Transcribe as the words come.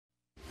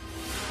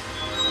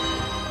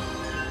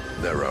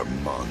There are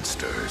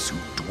monsters who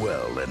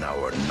dwell in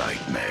our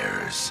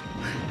nightmares.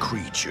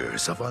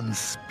 Creatures of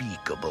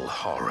unspeakable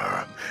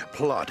horror,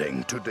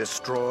 plotting to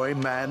destroy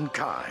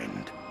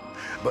mankind.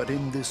 But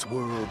in this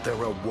world,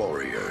 there are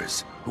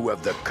warriors who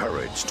have the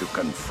courage to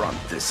confront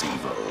this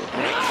evil.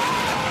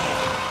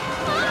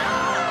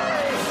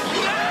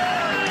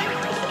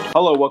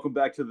 Hello, welcome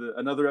back to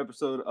another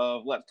episode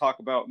of Let's Talk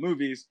About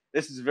Movies.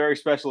 This is a very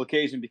special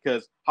occasion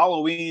because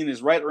Halloween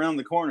is right around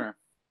the corner.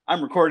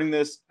 I'm recording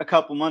this a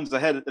couple months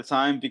ahead at the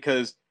time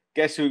because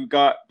guess who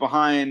got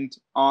behind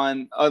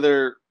on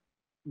other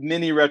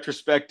mini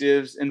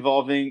retrospectives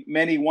involving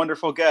many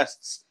wonderful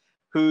guests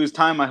whose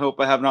time I hope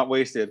I have not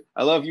wasted.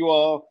 I love you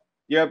all.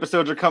 Your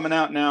episodes are coming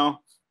out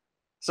now.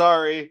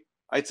 Sorry,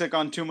 I took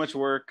on too much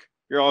work.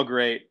 You're all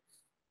great.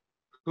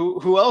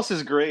 Who else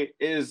is great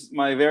is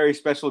my very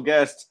special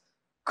guest,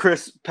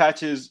 Chris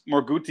Patches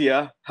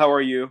Morgutia. How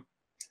are you?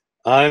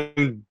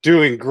 I'm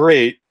doing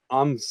great.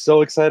 I'm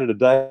so excited to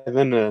dive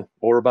into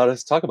what we're about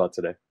to talk about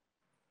today.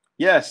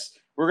 Yes,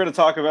 we're going to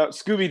talk about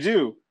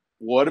Scooby-Doo.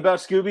 What about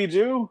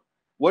Scooby-Doo?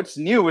 What's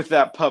new with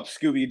that pup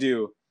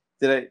Scooby-Doo?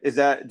 Did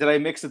I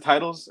mix the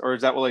titles, or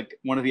is that like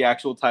one of the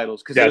actual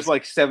titles? Because there's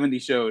like 70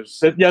 shows.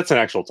 Yeah, it's an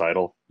actual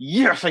title.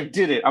 Yes, I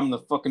did it. I'm the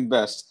fucking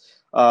best.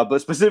 But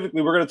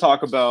specifically, we're going to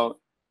talk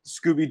about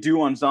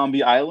Scooby-Doo on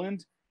Zombie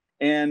Island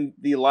and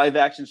the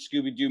live-action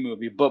Scooby-Doo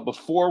movie. But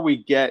before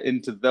we get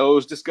into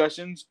those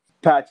discussions,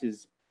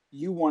 Patches,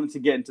 you wanted to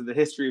get into the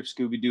history of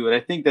Scooby-Doo, and I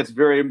think that's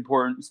very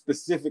important,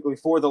 specifically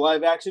for the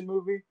live-action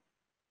movie,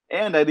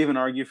 and I'd even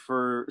argue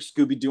for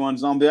Scooby-Doo on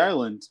Zombie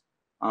Island.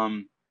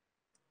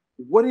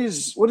 What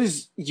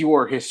is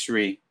your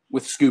history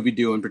with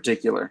Scooby-Doo in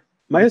particular?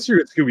 My history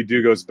with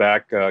Scooby-Doo goes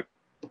back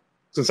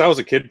since I was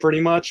a kid, pretty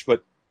much,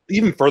 but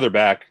even further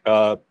back.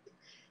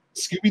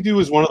 Scooby-Doo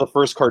was one of the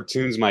first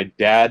cartoons my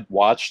dad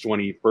watched when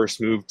he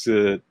first moved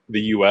to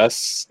the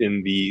U.S.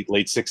 in the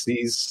late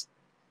 60s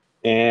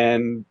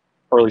and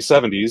early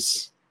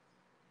 70s.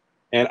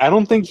 And I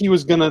don't think he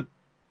was going to,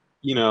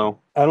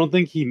 I don't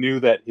think he knew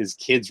that his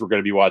kids were going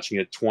to be watching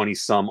it 20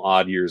 some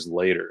odd years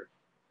later.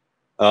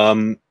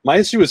 My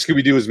history with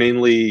Scooby-Doo was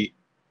mainly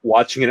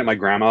watching it at my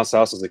grandma's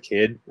house as a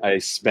kid. I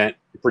spent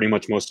pretty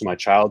much most of my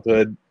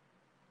childhood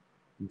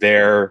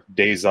there,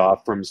 days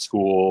off from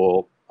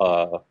school,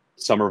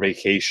 summer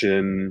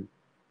vacation,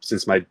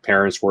 since my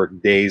parents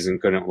worked days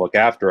and couldn't look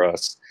after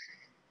us.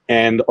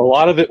 And a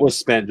lot of it was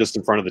spent just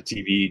in front of the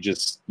TV,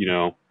 just,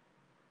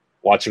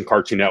 watching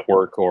Cartoon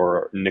Network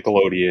or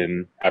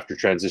Nickelodeon after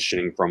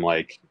transitioning from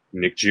like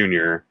Nick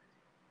Jr.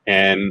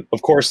 And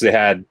of course they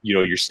had,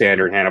 your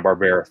standard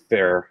Hanna-Barbera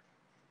fare,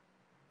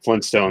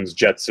 Flintstones,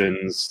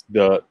 Jetsons,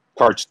 the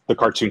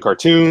cartoon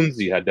cartoons.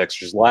 You had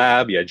Dexter's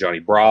Lab, you had Johnny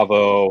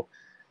Bravo,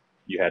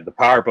 you had the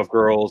Powerpuff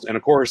Girls, and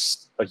of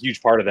course a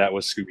huge part of that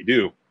was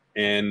Scooby-Doo.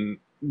 And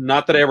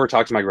not that I ever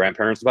talked to my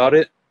grandparents about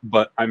it,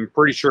 but I'm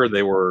pretty sure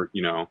they were,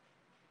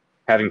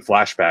 having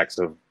flashbacks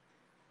of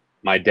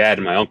my dad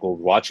and my uncle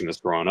watching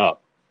this growing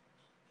up.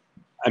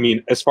 I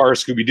mean, as far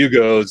as Scooby-Doo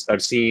goes,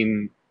 I've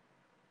seen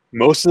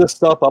most of the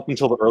stuff up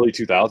until the early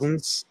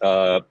 2000s.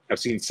 I've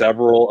seen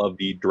several of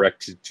the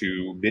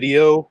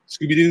direct-to-video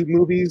Scooby-Doo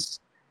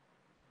movies,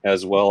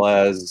 as well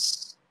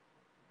as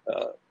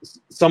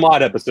some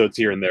odd episodes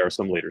here and there of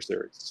some later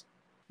series.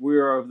 We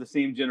are of the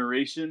same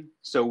generation,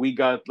 so we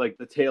got like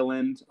the tail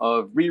end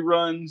of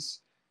reruns,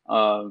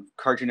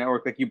 Cartoon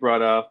Network, like you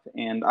brought up,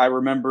 and I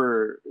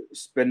remember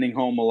spending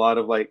home a lot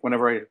of like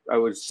whenever I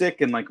was sick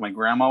and like my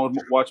grandma would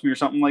watch me or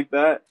something like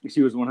that.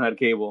 She was the one who had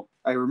cable.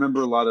 I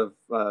remember a lot of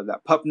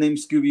that pup named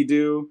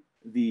Scooby-Doo,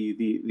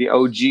 the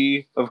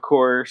OG, of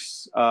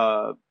course,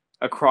 a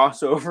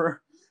crossover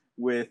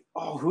with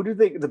who did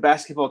the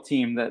basketball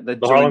team that the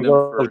Harlem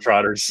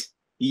Globetrotters.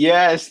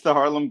 Yes, the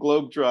Harlem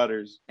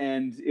Globetrotters,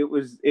 and it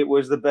was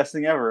the best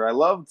thing ever. I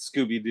loved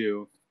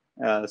Scooby-Doo.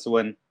 So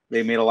when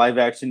they made a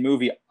live-action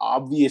movie,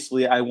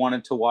 obviously I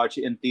wanted to watch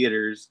it in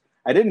theaters.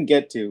 I didn't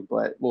get to,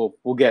 but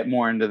we'll get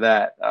more into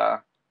that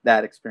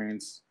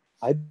experience.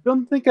 I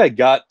don't think I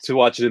got to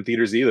watch it in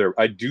theaters either.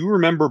 I do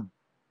remember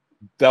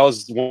that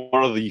was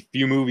one of the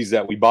few movies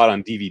that we bought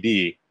on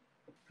DVD,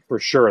 for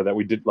sure, that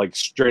we did like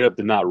straight up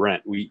did not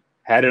rent. We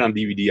had it on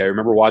DVD. I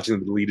remember watching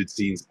the deleted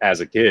scenes as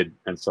a kid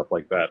and stuff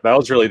like that. That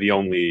was really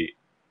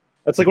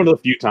that's like one of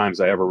the few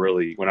times I ever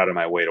really went out of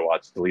my way to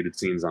watch deleted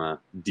scenes on a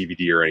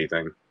DVD or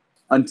anything.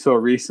 Until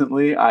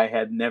recently, I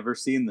had never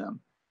seen them.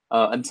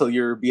 Until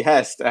your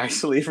behest,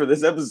 actually, for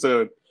this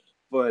episode.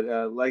 But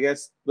I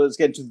guess let's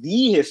get into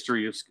the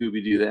history of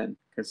Scooby-Doo then,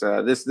 because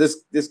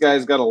this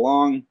guy's got a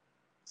long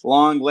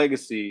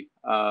legacy.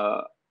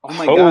 Oh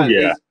my God!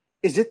 Yeah.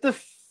 Is it the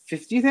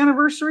 50th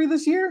anniversary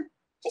this year?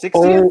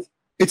 60th?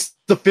 It's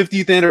the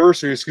 50th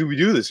anniversary of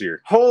Scooby-Doo this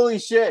year. Holy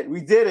shit!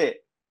 We did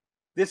it.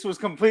 This was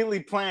completely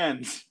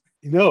planned.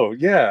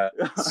 Yeah.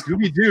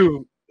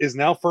 Scooby-Doo is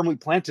now firmly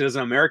planted as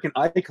an American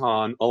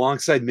icon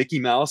alongside Mickey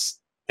Mouse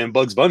and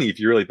Bugs Bunny, if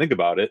you really think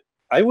about it.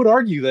 I would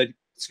argue that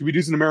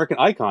Scooby-Doo's an American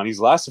icon. He's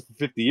lasted for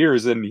 50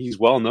 years, and he's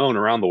well known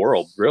around the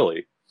world,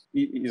 really.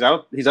 He's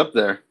up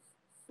there.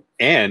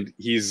 And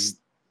he's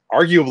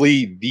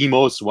arguably the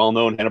most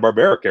well-known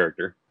Hanna-Barbera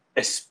character.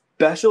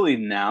 Especially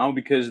now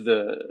because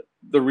the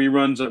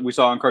reruns that we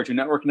saw on Cartoon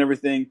Network and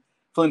everything,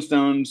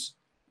 Flintstones,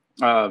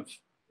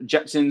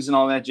 Jetsons, and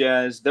all that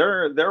jazz.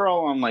 They're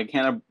all on like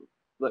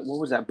what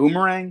was that?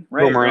 Boomerang,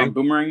 right? Boomerang.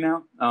 Boomerang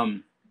now.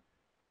 And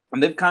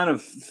they've kind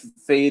of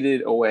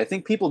faded away. I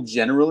think people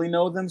generally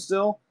know them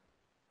still,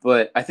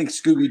 but I think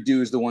Scooby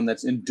Doo is the one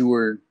that's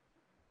endured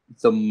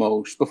the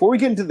most. Before we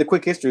get into the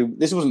quick history,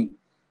 this wasn't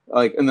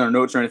like in our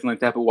notes or anything like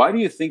that, but why do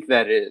you think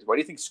that is? Why do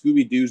you think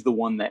Scooby Doo is the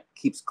one that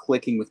keeps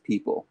clicking with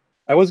people?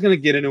 I was going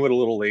to get into it a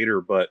little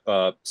later, but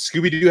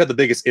Scooby Doo had the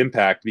biggest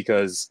impact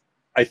because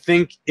I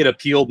think it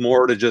appealed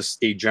more to just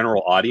a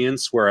general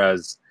audience,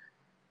 whereas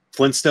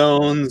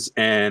Flintstones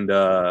and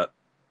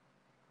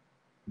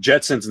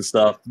Jetsons and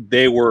stuff,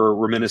 they were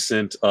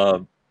reminiscent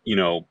of,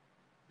 50s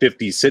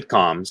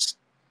sitcoms.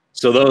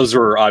 So those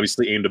were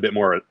obviously aimed a bit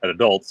more at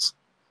adults.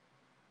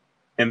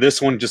 And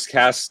this one just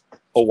cast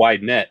a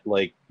wide net.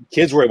 Like,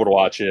 kids were able to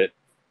watch it.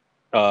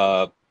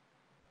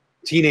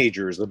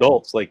 Teenagers,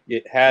 adults, like,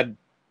 it had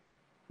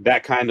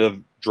that kind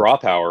of draw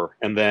power.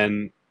 And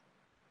then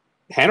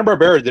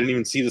Hanna-Barbera didn't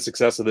even see the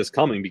success of this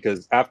coming,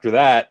 because after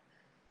that,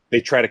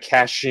 they try to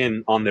cash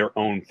in on their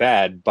own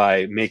fad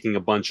by making a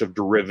bunch of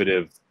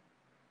derivative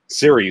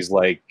series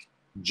like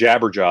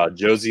Jabberjaw,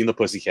 Josie and the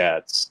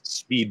Pussycats,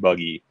 Speed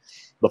Buggy,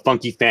 The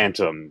Funky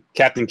Phantom,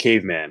 Captain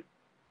Caveman.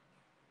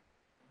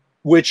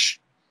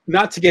 Which,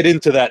 not to get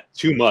into that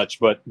too much,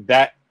 but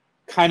that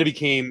kind of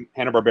became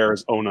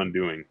Hanna-Barbera's own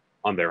undoing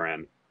on their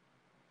end.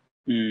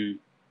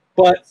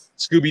 But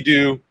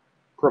Scooby-Doo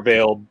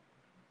prevailed,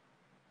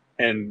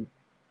 and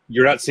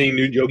you're not seeing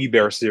new Yogi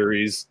Bear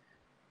series.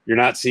 You're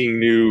not seeing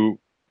new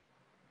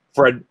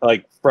Fred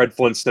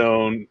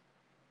Flintstone,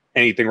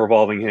 anything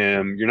revolving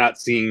him. You're not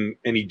seeing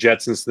any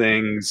Jetsons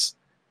things,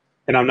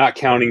 and I'm not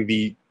counting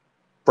the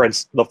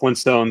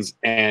Flintstones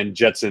and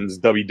Jetsons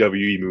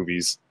WWE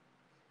movies.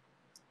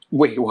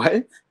 Wait,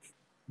 what?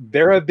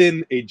 There have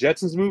been a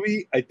Jetsons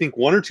movie, I think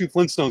 1 or 2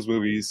 Flintstones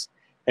movies,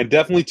 and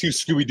definitely 2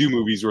 Scooby-Doo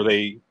movies where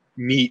they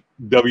meet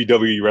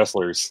WWE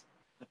wrestlers.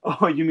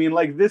 Oh, you mean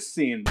like this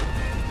scene?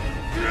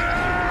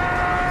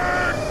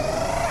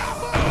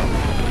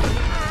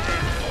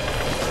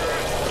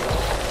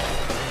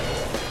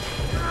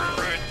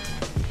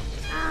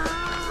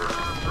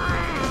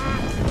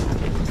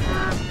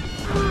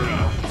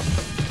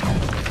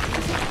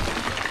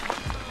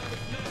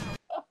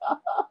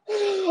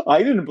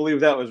 I didn't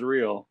believe that was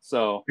real.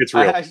 So it's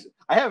real.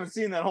 I haven't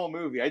seen that whole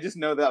movie. I just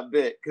know that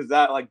bit because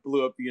that like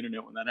blew up the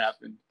internet when that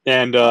happened.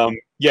 And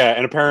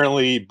and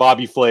apparently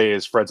Bobby Flay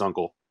is Fred's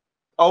uncle.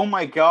 Oh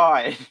my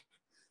god.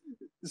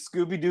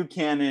 Scooby-Doo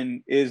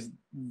canon is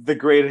the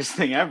greatest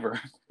thing ever.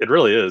 It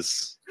really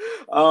is.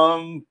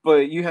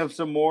 But you have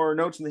some more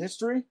notes in the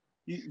history?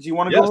 Do you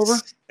want to go over?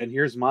 And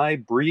here's my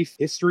brief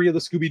history of the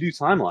Scooby-Doo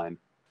timeline.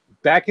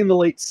 Back in the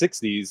late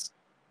 60s,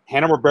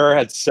 Hanna-Barbera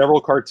had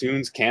several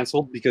cartoons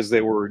canceled because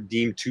they were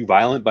deemed too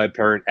violent by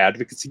parent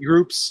advocacy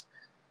groups.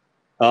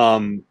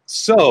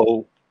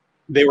 So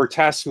they were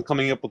tasked with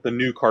coming up with a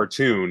new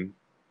cartoon,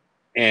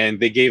 and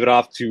they gave it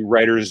off to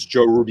writers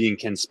Joe Ruby and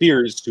Ken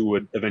Spears, who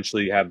would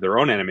eventually have their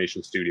own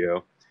animation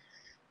studio,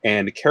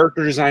 and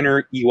character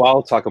designer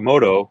Iwao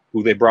Takamoto,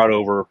 who they brought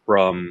over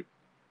from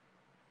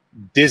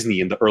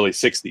Disney in the early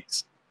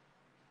 60s.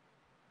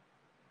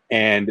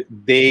 And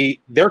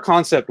their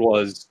concept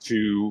was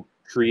to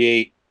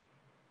create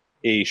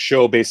a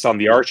show based on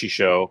the Archie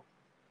show,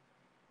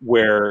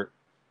 where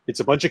it's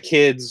a bunch of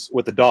kids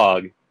with a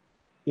dog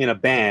in a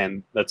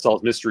band that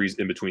solves mysteries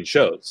in between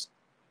shows.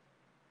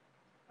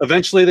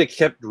 Eventually, they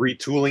kept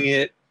retooling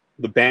it.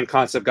 The band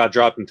concept got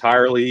dropped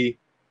entirely.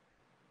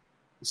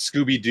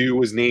 Scooby-Doo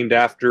was named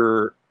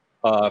after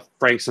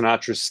Frank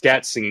Sinatra's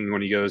scat singing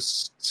when he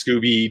goes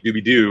Scooby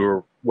Dooby Doo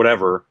or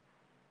whatever.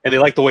 And they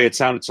liked the way it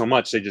sounded so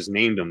much, they just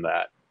named him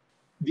that.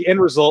 The end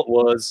result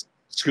was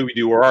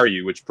Scooby-Doo, Where Are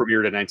You?, which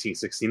premiered in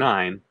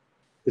 1969.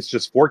 It's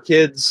just 4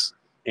 kids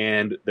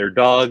and their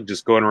dog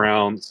just going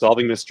around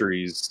solving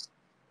mysteries,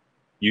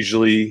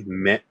 usually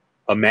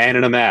a man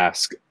in a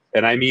mask.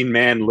 And I mean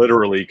man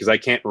literally, because I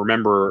can't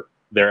remember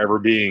there ever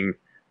being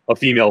a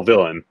female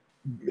villain.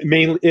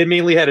 It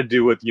mainly had to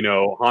do with,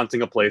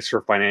 haunting a place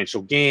for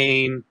financial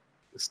gain,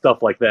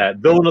 stuff like that.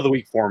 Villain of the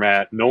Week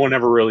format. No one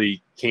ever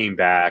really came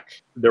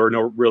back. There were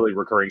no really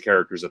recurring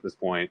characters at this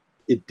point.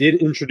 It did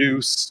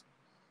introduce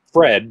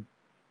Fred,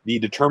 the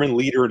determined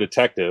leader and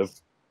detective,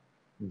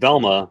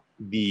 Velma,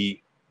 the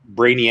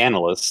brainy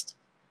analyst,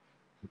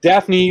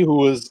 Daphne, who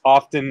was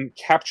often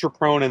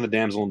capture-prone and the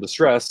damsel in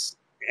distress,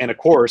 and of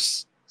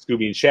course,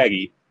 Scooby and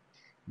Shaggy,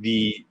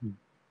 the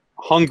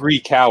hungry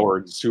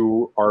cowards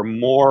who are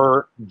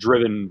more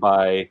driven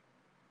by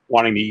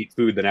wanting to eat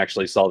food than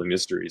actually solving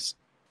mysteries.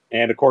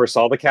 And of course,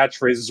 all the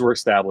catchphrases were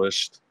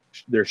established.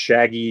 There's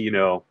Shaggy,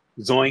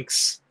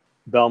 Zoinks,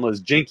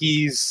 Velma's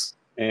Jinkies,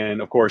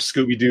 and of course,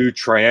 Scooby-Doo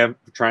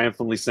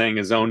triumphantly saying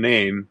his own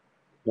name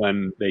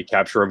when they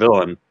capture a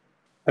villain.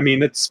 I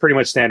mean, it's pretty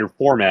much standard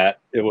format.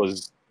 It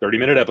was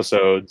 30-minute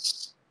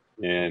episodes,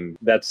 And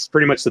that's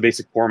pretty much the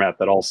basic format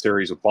that all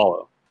series would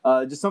follow.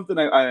 Just something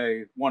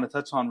I want to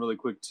touch on really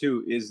quick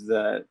too is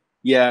that,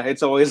 yeah,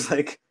 it's always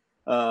like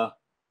a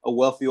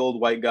wealthy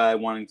old white guy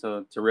wanting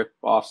to rip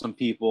off some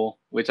people,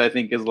 which I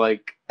think is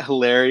like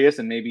hilarious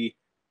and maybe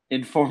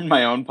informed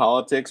my own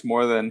politics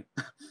more than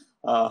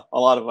a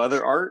lot of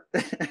other art.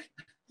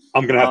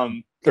 I'm gonna have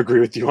to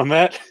agree with you on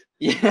that.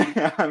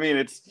 Yeah, I mean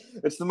it's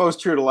the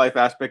most true to life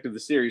aspect of the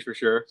series for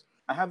sure.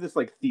 I have this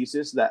like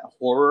thesis that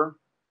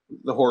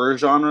the horror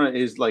genre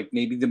is like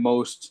maybe the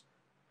most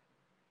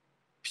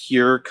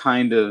pure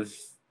kind of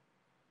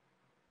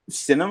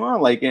cinema,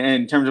 like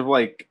in terms of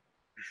like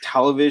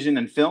television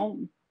and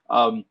film.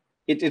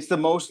 It's the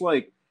most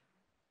like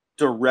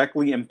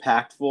directly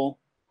impactful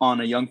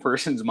on a young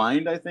person's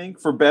mind, I think,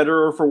 for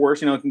better or for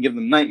worse. You know, it can give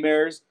them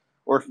nightmares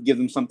or it can give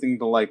them something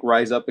to like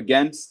rise up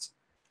against.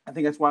 I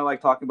think that's why I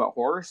like talking about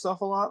horror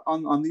stuff a lot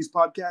on these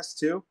podcasts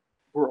too.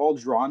 We're all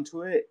drawn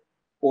to it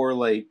or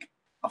like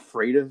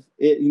afraid of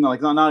it. You know,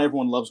 like not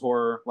everyone loves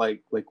horror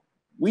like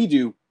we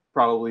do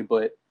probably,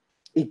 but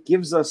it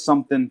gives us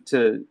something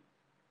to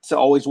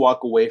always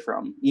walk away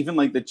from, even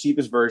like the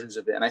cheapest versions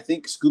of it. And I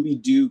think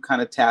Scooby-Doo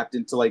kind of tapped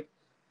into like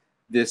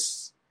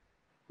this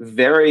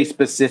very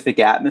specific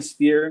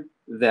atmosphere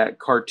that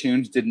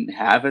cartoons didn't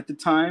have at the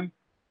time,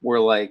 where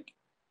like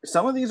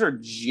some of these are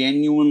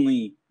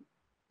genuinely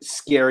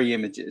scary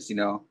images, you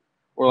know,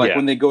 or like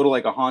when they go to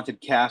like a haunted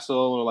castle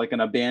or like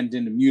an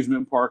abandoned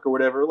amusement park or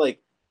whatever, like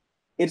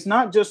it's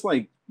not just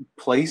like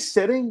place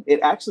setting, it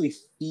actually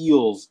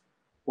feels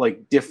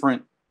like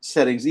different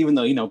settings, even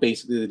though, you know,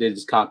 basically they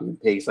just copy and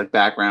paste like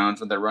backgrounds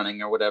when they're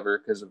running or whatever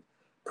because of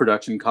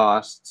production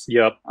costs.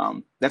 Yep.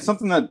 That's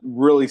something that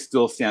really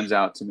still stands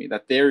out to me,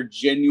 that they're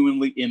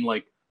genuinely in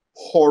like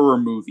horror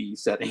movie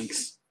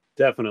settings.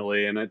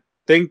 Definitely. And I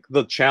think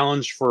the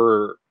challenge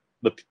for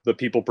the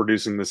people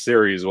producing the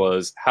series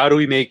was, how do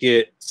we make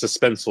it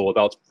suspenseful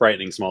without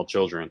frightening small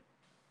children?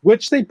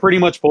 Which they pretty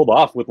much pulled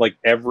off with like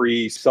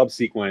every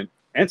subsequent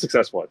and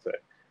successful, I'd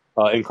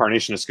say,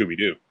 incarnation of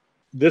Scooby-Doo.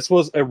 This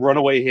was a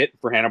runaway hit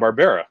for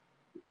Hanna-Barbera.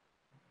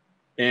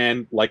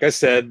 And like I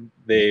said,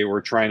 they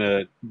were trying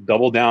to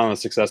double down on the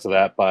success of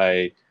that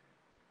by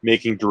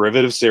making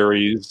derivative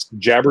series.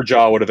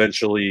 Jabberjaw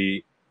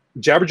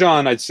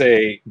and I'd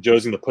say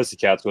Josie and the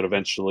Pussycats would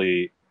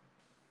eventually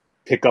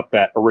pick up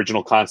that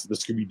original concept of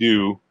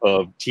Scooby-Doo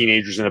of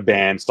teenagers in a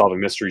band solving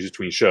mysteries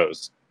between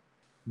shows.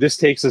 This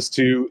takes us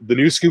to the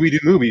new Scooby-Doo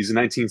movies in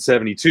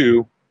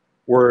 1972,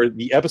 where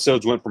the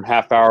episodes went from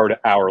half hour to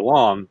hour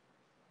long.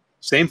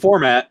 Same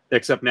format,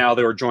 except now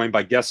they were joined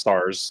by guest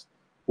stars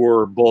who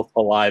were both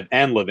alive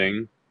and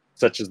living,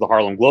 such as the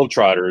Harlem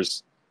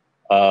Globetrotters,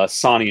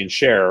 Sonny and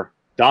Cher,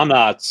 Don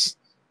Knotts,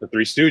 the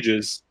Three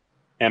Stooges,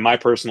 and my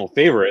personal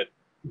favorite,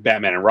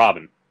 Batman and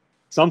Robin.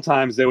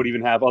 Sometimes they would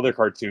even have other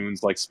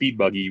cartoons like Speed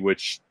Buggy,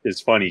 which is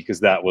funny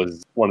because that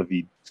was one of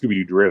the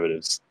Scooby-Doo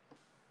derivatives.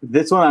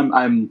 This one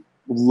I'm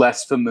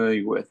less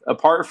familiar with.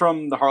 Apart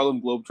from the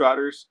Harlem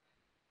Globetrotters,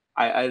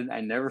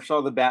 I never saw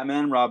the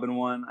Batman and Robin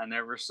one. I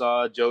never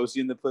saw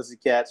Josie and the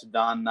Pussycats or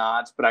Don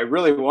Knotts, but I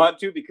really want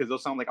to because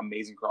those sound like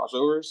amazing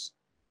crossovers.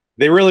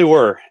 They really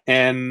were.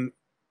 And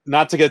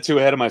not to get too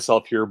ahead of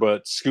myself here,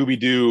 but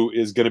Scooby-Doo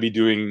is going to be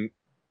doing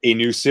a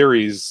new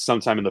series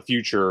sometime in the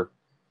future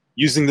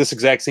using this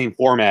exact same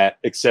format,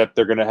 except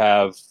they're going to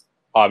have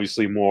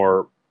obviously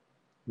more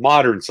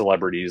modern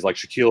celebrities like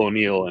Shaquille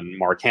O'Neal and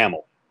Mark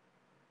Hamill.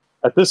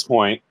 At this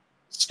point,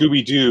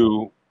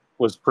 Scooby-Doo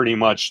was pretty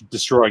much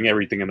destroying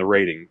everything in the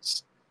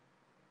ratings.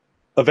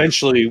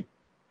 Eventually,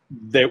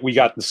 we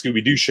got the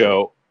Scooby-Doo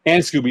show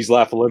and Scooby's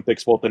Laugh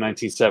Olympics both in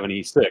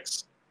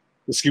 1976.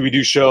 The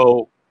Scooby-Doo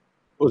show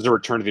was a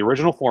return to the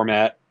original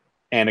format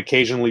and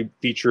occasionally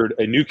featured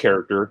a new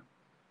character,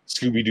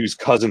 Scooby-Doo's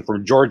cousin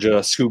from Georgia,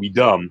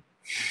 Scooby-Dum,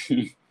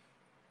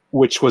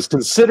 which was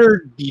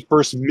considered the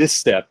first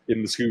misstep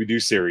in the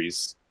Scooby-Doo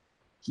series.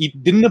 He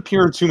didn't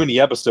appear in too many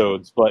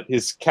episodes, but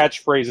his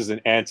catchphrases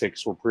and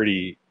antics were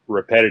pretty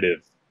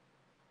repetitive,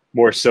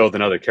 more so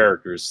than other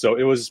characters. So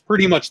it was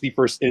pretty much the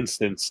first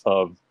instance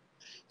of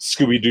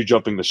Scooby-Doo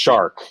jumping the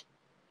shark,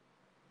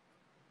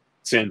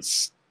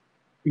 since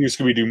new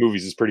Scooby-Doo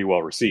movies is pretty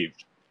well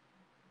received.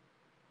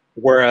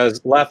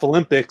 Whereas Laugh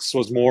Olympics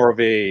was more of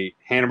a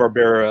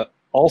Hanna-Barbera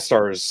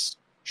All-Stars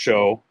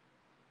show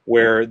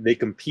where they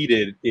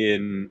competed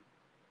in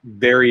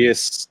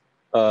various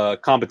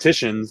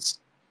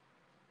competitions,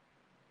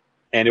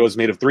 and it was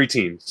made of 3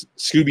 teams.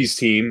 Scooby's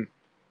team,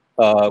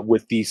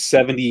 with the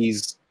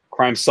 70s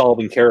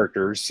crime-solving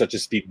characters such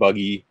as Speed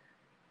Buggy,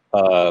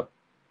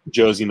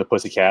 Josie and the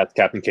Pussycats,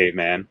 Captain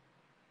Caveman.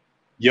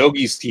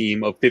 Yogi's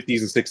team of 50s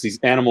and 60s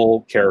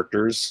animal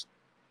characters,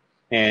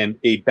 and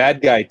a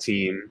bad guy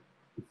team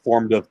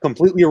formed of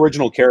completely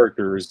original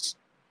characters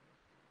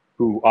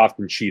who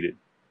often cheated.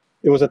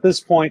 It was at this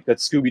point that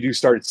Scooby-Doo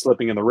started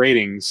slipping in the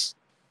ratings,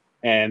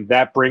 and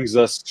that brings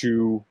us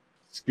to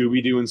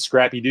Scooby-Doo and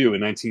Scrappy-Doo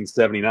in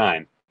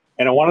 1979.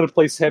 And I wanted to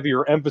place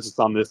heavier emphasis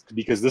on this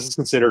because this is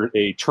considered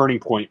a turning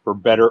point for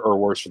better or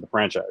worse for the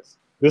franchise.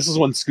 This is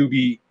when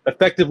Scooby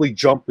effectively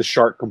jumped the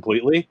shark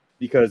completely.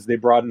 because they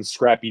brought in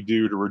Scrappy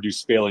Doo to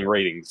reduce failing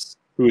ratings,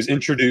 who was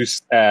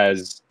introduced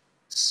as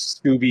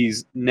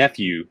Scooby's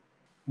nephew,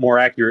 more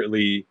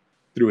accurately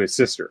through his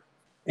sister.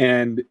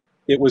 And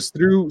it was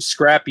through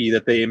Scrappy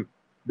that they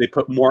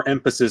put more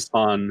emphasis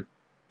on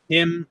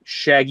him,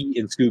 Shaggy,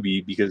 and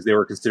Scooby because they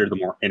were considered the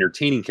more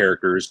entertaining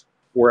characters,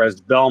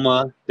 whereas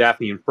Velma,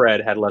 Daphne, and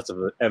Fred had less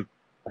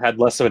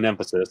of an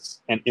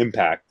emphasis and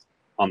impact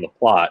on the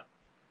plot.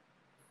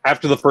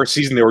 After the first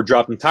season, they were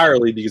dropped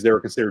entirely because they were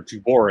considered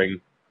too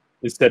boring,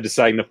 instead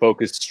deciding to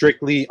focus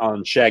strictly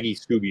on Shaggy,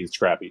 Scooby, and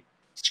Scrappy.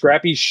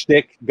 Scrappy's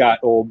shtick got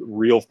old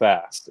real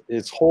fast.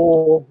 His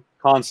whole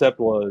concept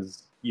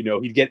was,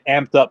 he'd get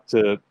amped up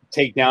to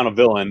take down a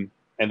villain,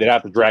 and they'd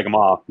have to drag him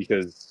off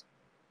because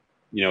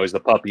he's the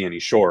puppy and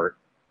he's short.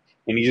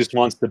 And he just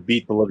wants to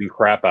beat the living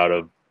crap out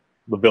of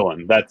the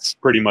villain. That's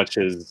pretty much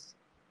his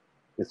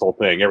whole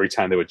thing every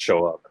time they would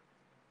show up.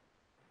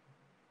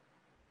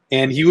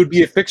 And he would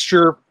be a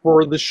fixture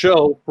for the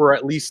show for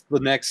at least the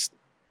next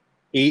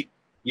 8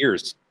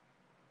 years.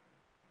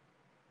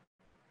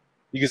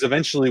 Because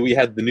eventually we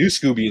had the new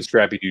Scooby and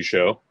Scrappy Doo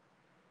show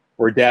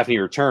where Daphne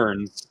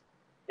returns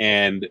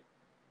and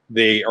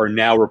they are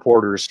now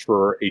reporters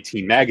for a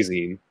teen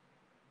magazine.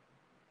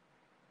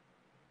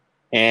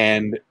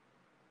 And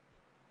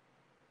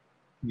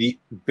the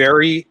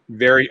very,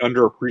 very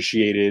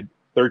underappreciated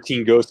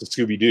 13 Ghosts of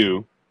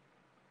Scooby-Doo,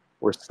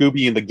 where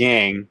Scooby and the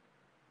gang,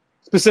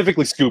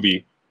 specifically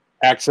Scooby,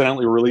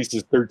 accidentally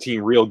releases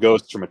 13 real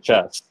ghosts from a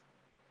chest.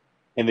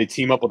 And they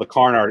team up with a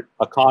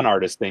con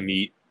artist they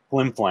meet,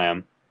 Flim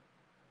Flam,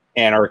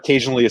 and are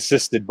occasionally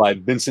assisted by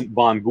Vincent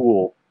Von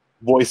Ghoul,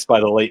 voiced by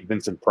the late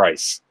Vincent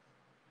Price.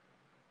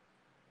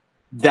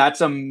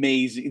 That's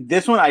amazing.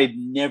 This one I'd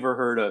never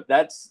heard of.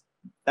 That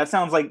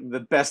sounds like the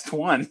best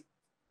one.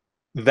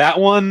 That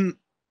one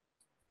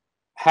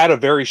had a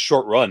very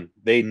short run.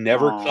 They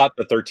never caught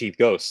the 13th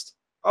ghost.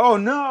 Oh,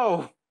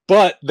 no.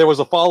 But there was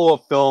a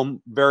follow-up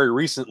film very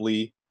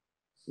recently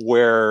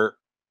where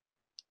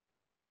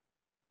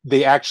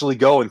they actually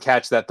go and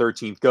catch that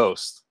 13th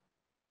ghost.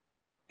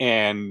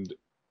 And,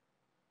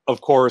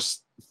 of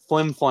course,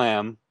 Flim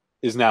Flam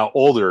is now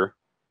older.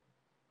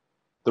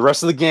 The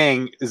rest of the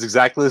gang is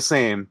exactly the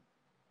same.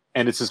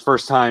 And it's his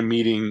first time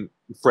meeting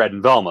Fred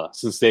and Velma,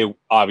 since they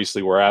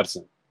obviously were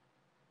absent.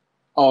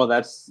 Oh,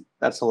 that's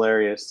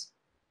hilarious.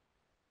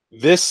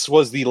 This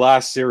was the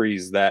last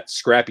series that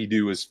Scrappy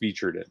Doo was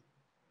featured in.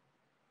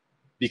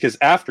 Because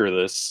after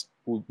this,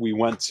 we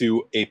went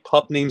to a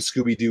pup named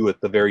Scooby-Doo at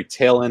the very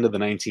tail end of the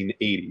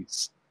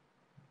 1980s.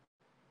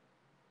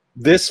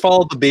 This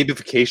followed the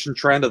babyfication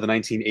trend of the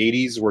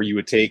 1980s, where you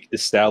would take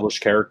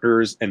established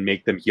characters and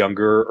make them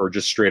younger or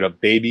just straight up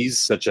babies,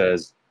 such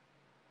as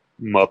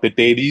Muppet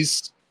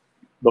Babies,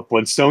 the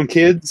Flintstone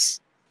Kids,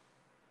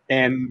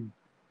 and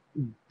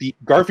the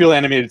Garfield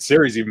animated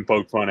series even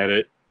poked fun at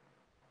it.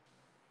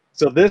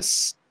 So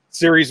this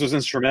series was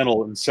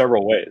instrumental in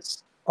several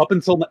ways. Up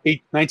until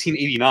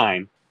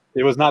 1989,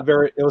 it was not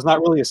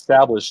really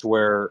established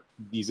where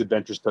these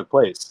adventures took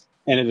place,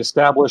 and it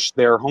established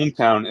their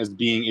hometown as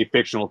being a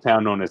fictional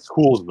town known as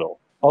Coolsville.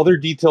 Other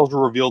details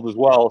were revealed as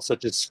well,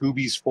 such as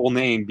Scooby's full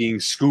name being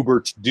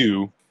Scoobert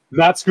Doo,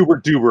 not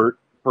Scoobert Doobert,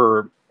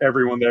 for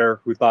everyone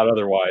there who thought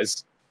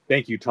otherwise.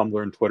 Thank you,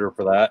 Tumblr and Twitter,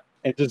 for that.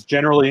 And just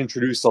generally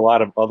introduced a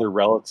lot of other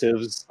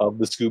relatives of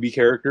the Scooby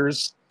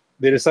characters.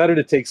 They decided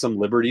to take some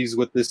liberties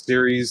with this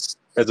series,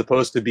 as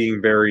opposed to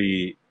being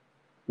very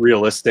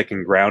realistic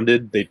and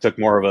grounded. They took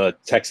more of a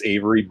Tex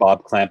Avery,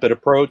 Bob Clampett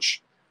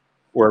approach,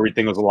 where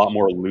everything was a lot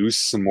more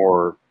loose and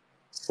more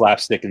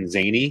slapstick and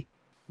zany.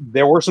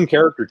 There were some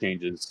character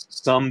changes,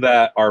 some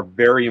that are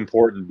very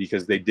important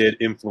because they did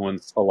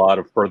influence a lot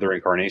of further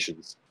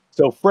incarnations.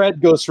 So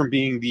Fred goes from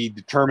being the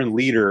determined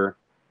leader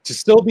to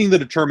still being the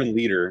determined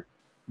leader,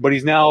 but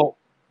he's now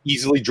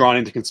easily drawn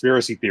into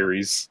conspiracy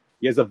theories.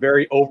 He has a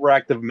very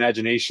overactive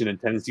imagination and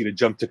tendency to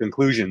jump to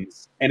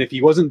conclusions. And if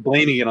he wasn't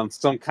blaming it on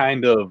some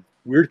kind of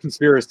weird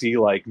conspiracy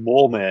like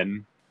mole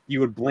men, he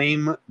would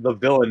blame the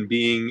villain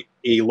being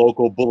a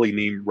local bully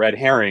named Red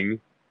Herring,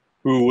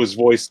 who was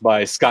voiced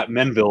by Scott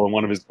Menville in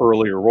one of his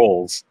earlier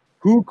roles,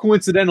 who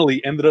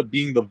coincidentally ended up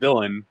being the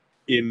villain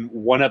in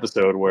one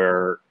episode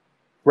where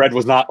Fred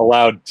was not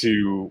allowed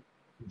to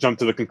jump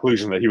to the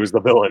conclusion that he was the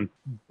villain.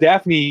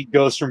 Daphne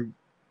goes from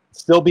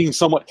still being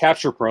somewhat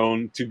capture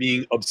prone to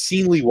being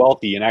obscenely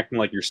wealthy and acting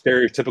like your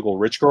stereotypical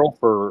rich girl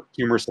for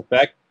humorous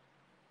effect,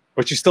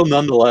 but she still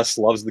nonetheless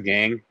loves the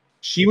gang.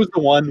 She was the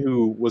one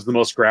who was the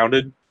most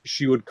grounded.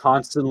 She would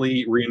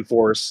constantly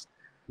reinforce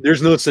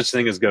there's no such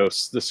thing as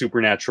ghosts. The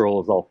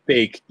supernatural is all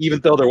fake,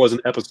 even though there was an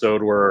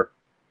episode where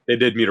they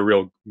did meet a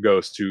real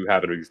ghost who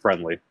happened to be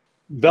friendly.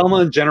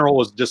 Velma in general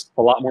was just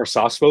a lot more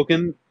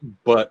soft-spoken,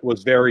 but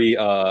was very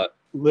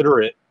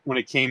literate when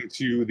it came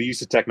to the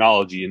use of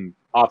technology and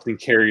often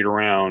carried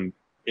around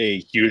a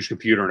huge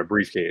computer in a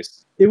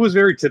briefcase. It was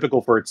very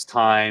typical for its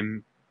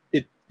time.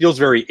 It feels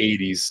very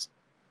 80s,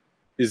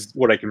 is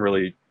what I can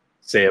really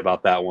say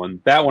about that one.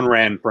 That one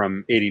ran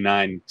from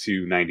 89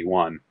 to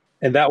 91.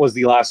 And that was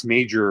the last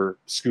major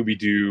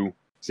Scooby-Doo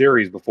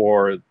series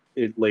before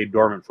it lay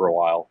dormant for a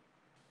while.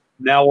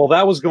 Now, while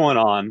that was going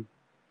on,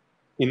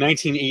 in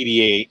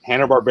 1988,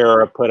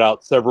 Hanna-Barbera put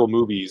out several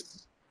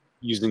movies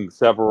using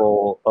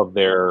several of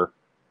their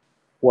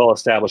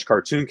well-established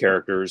cartoon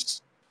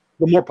characters,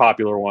 the more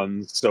popular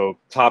ones, so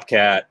Top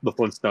Cat, the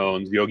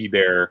Flintstones, Yogi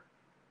Bear.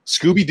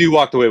 Scooby-Doo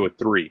walked away with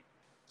 3.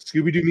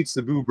 Scooby-Doo meets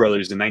the Boo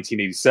Brothers in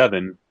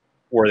 1987,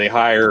 where they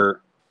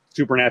hire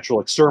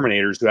supernatural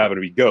exterminators who happen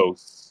to be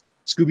ghosts.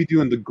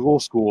 Scooby-Doo and the Ghoul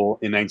School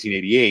in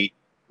 1988,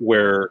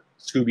 where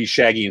Scooby,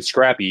 Shaggy, and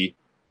Scrappy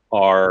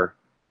are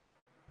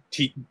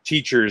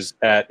teachers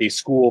at a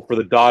school for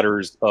the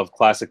daughters of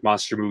classic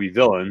monster movie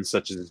villains,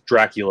 such as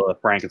Dracula,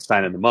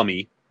 Frankenstein, and the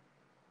Mummy.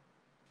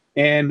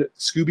 And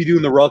Scooby-Doo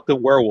and the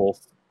Reluctant Werewolf,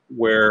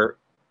 where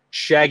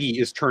Shaggy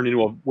is turned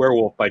into a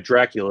werewolf by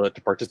Dracula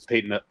to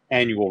participate in an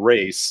annual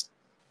race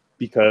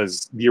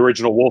because the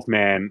original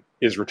Wolfman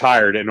is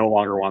retired and no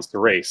longer wants to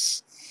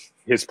race.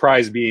 His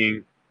prize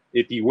being,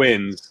 if he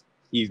wins,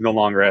 he no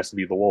longer has to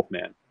be the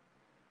Wolfman.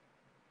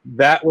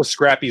 That was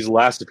Scrappy's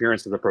last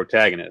appearance as a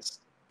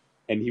protagonist,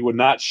 and he would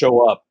not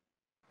show up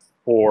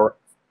for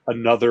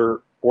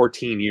another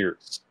 14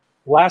 years.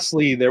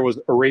 Lastly, there was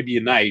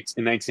Arabian Nights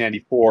in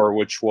 1994,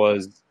 which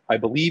was, I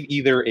believe,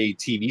 either a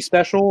TV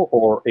special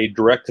or a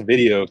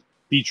direct-to-video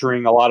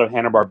featuring a lot of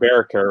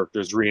Hanna-Barbera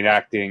characters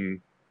reenacting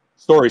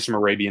stories from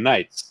Arabian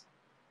Nights.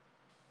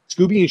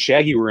 Scooby and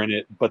Shaggy were in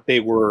it, but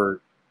they're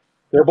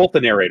both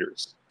the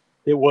narrators.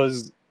 It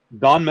was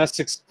Don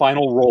Messick's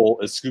final role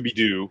as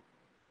Scooby-Doo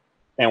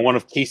and one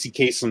of Casey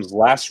Kasem's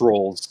last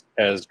roles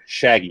as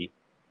Shaggy,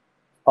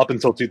 up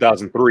until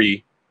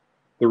 2003,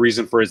 the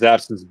reason for his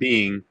absence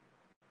being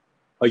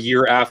a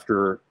year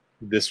after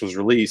this was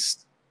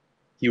released,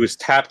 he was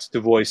tapped to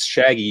voice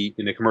Shaggy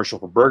in a commercial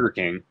for Burger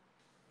King,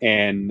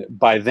 and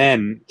by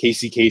then,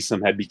 Casey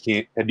Kasem had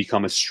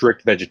become a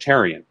strict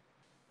vegetarian.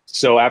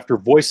 So after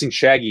voicing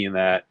Shaggy in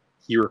that,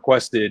 he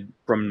requested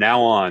from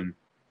now on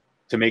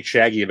to make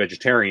Shaggy a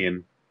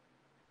vegetarian,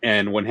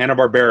 and when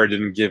Hanna-Barbera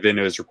didn't give in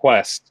to his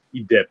request,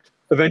 he dipped.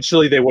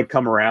 Eventually, they would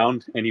come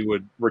around, and he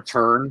would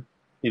return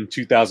in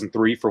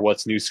 2003 for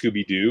What's New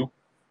Scooby-Doo,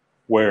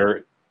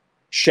 where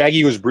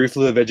Shaggy was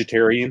briefly a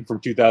vegetarian from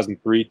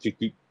 2003 to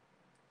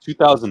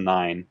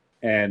 2009,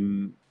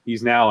 and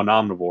he's now an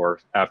omnivore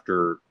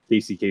after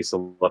Casey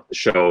Kasem left the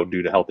show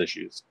due to health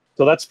issues.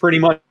 So that's pretty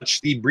much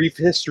the brief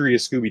history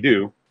of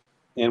Scooby-Doo,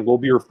 and we'll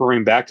be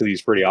referring back to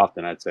these pretty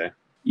often, I'd say.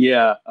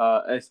 Yeah,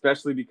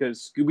 especially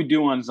because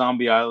Scooby-Doo on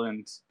Zombie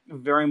Island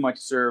very much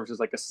serves as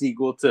like a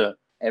sequel to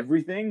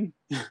everything,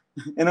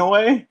 in a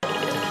way.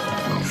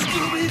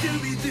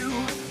 Scooby-Dooby-Doo,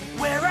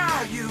 where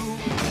are you?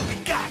 We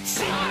got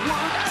some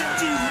work to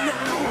do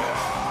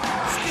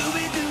now.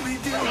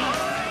 Scooby-Dooby-Doo,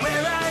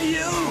 where are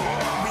you?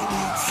 We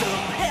need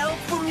some help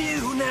from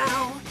you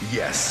now.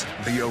 Yes,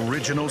 the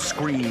original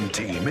Scream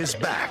Team is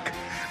back,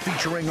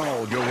 featuring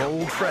all your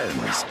old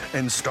friends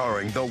and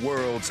starring the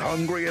world's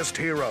hungriest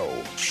hero,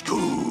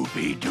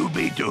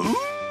 Scooby-Dooby-Doo.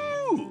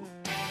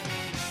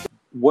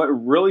 What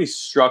really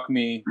struck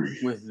me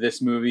with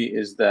this movie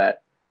is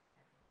that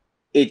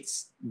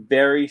it's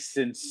very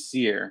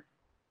sincere.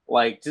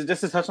 Like,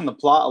 just to touch on the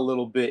plot a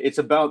little bit, it's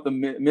about the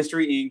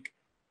Mystery Inc.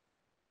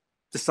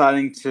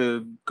 deciding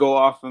to go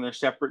off in their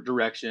separate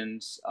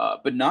directions,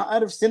 but not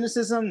out of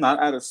cynicism, not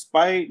out of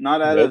spite,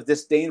 not out of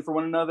disdain for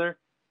one another.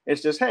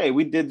 It's just, hey,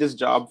 we did this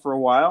job for a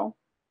while.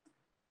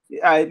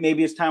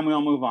 Maybe it's time we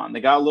all move on.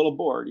 They got a little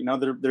bored. You know,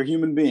 they're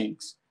human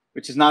beings,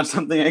 which is not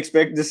something I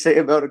expected to say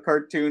about a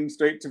cartoon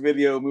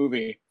straight-to-video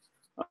movie.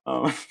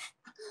 Well,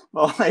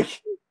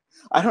 like,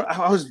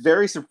 I was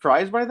very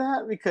surprised by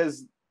that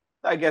because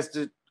I guess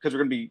just because we're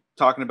going to be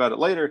talking about it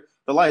later,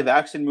 the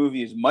live-action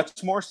movie is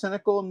much more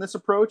cynical in this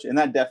approach, and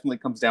that definitely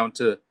comes down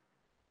to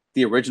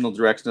the original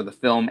direction of the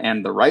film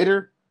and the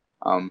writer.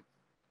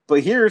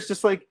 But here it's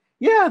just like,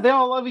 yeah, they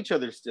all love each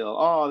other still.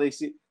 Oh, they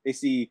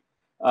see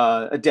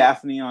a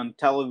Daphne on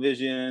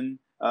television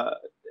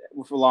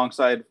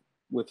alongside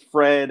with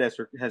Fred as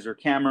her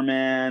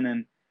cameraman,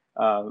 and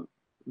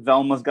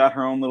Velma's got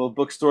her own little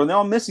bookstore, and they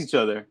all miss each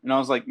other. And I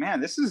was like, man,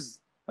 this is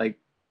like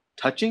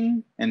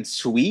touching and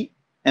sweet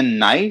and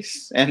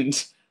nice.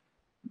 And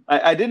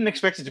I didn't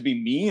expect it to be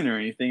mean or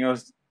anything.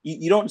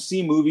 You don't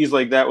see movies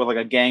like that with like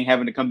a gang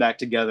having to come back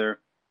together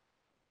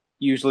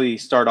usually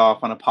start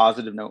off on a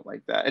positive note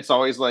like that. It's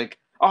always like,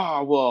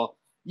 oh, well,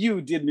 you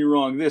did me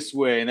wrong this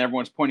way, and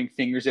everyone's pointing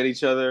fingers at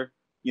each other,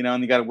 you know,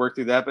 and you got to work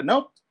through that. But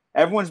nope,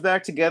 everyone's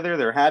back together.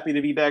 They're happy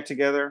to be back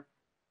together,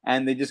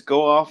 and they just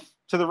go off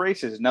to the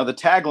races. Now, the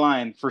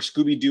tagline for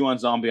Scooby-Doo on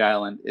Zombie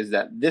Island is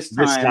that this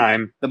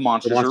time the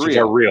monsters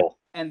are real.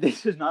 And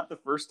this is not the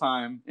first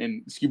time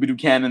in Scooby-Doo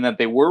canon that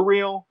they were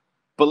real,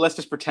 but let's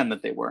just pretend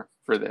that they were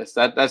for this.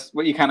 That's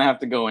what you kind of have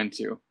to go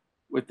into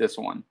with this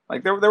one.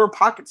 Like, there were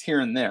pockets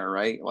here and there,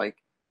 right? Like,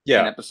 in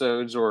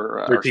episodes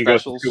or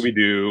specials.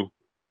 Scooby-Doo,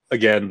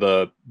 again,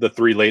 the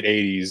 3 late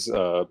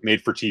 80s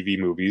made-for-TV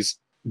movies.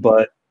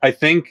 But I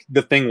think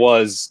the thing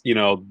was, you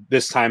know,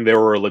 this time they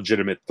were a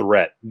legitimate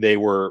threat. They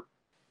were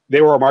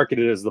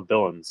marketed as the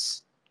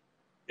villains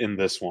in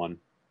this one.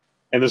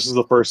 And this is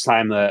the first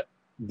time that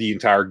the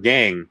entire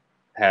gang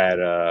had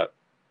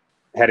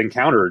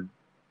encountered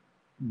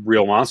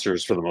real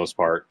monsters for the most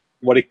part.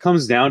 What it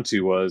comes down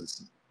to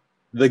was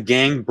the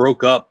gang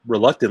broke up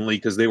reluctantly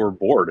because they were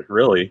bored,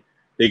 really.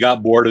 They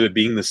got bored of it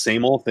being the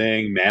same old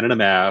thing, man in a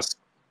mask,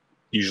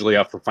 usually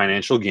out for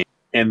financial gain.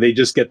 And they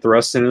just get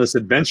thrust into this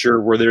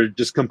adventure where they're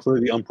just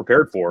completely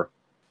unprepared for.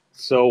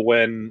 So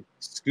when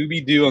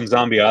Scooby-Doo on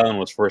Zombie Island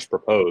was first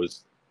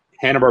proposed,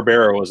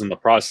 Hanna-Barbera was in the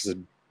process of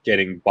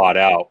getting bought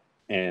out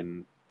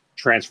and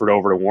transferred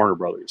over to Warner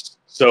Brothers.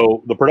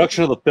 So the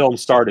production of the film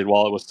started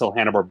while it was still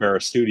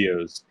Hanna-Barbera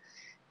Studios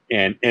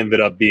and ended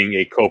up being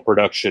a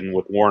co-production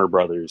with Warner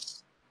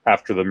Brothers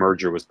after the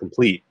merger was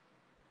complete.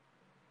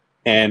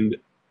 And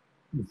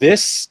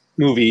this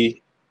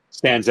movie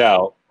stands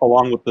out,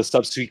 along with the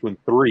subsequent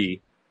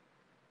 3,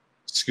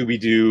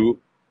 Scooby-Doo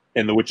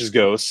and the Witch's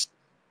Ghost,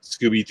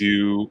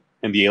 Scooby-Doo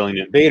and the Alien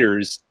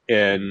Invaders,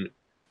 and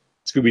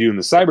Scooby-Doo and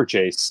the Cyber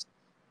Chase,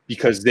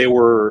 because they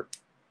were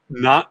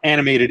not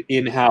animated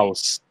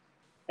in-house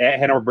at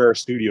Hanna-Barbera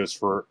Studios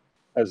for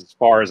as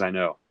far as I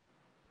know.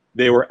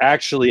 They were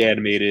actually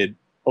animated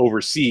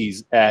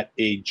overseas at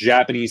a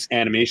Japanese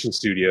animation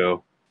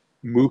studio,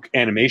 Mook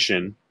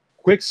Animation.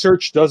 Quick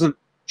search doesn't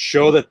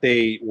show that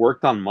they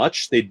worked on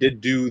much. They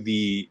did do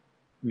the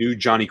new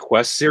Johnny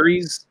Quest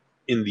series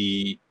in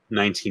the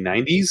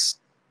 1990s,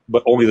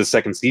 but only the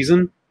 2nd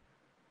season.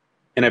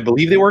 And I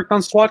believe they worked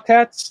on SWAT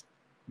Cats,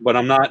 but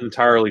I'm not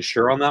entirely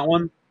sure on that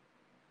one.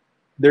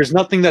 There's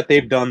nothing that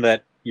they've done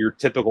that your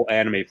typical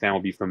anime fan will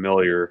be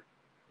familiar.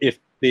 If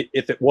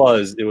it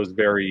was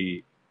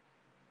very,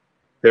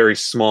 very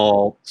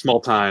small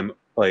time,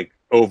 like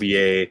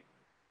OVA,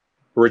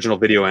 original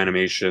video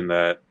animation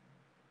that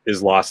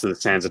is lost to the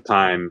sands of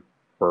time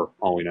for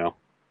all we know.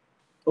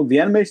 Well, the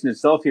animation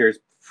itself here is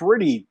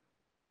pretty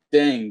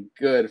dang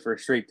good for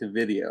straight to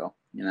video.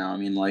 You know, I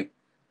mean, like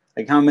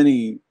how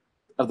many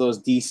of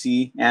those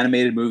DC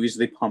animated movies do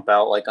they pump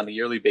out like on a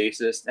yearly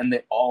basis, and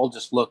they all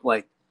just look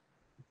like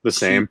the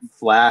same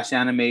Flash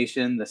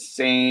animation, the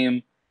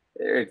same.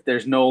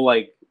 There's no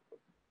like.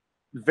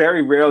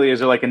 Very rarely is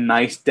there like a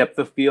nice depth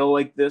of field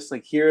like this.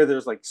 Like here,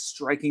 there's like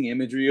striking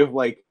imagery of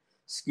like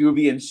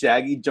Scooby and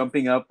Shaggy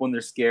jumping up when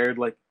they're scared,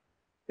 like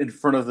in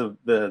front of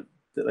the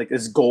like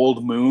this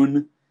gold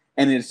moon,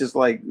 and it's just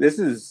like this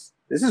is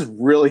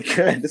really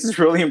good. This is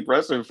really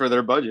impressive for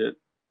their budget.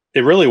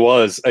 It really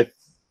was.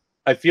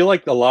 I feel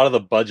like a lot of the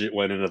budget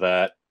went into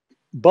that,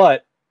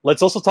 but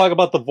let's also talk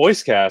about the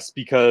voice cast,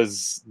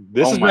 because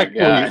this is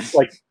actually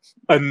like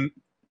an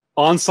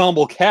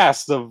ensemble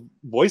cast of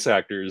voice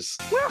actors.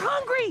 We're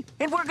hungry,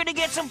 and we're gonna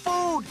get some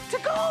food to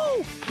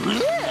go.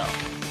 Yeah.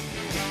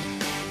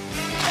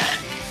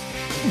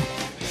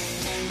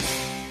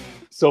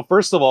 So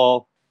first of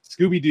all,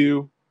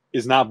 Scooby-Doo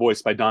is not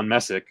voiced by Don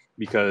Messick,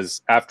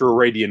 because after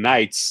Arabian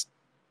Nights,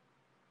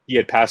 he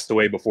had passed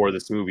away before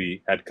this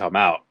movie had come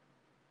out.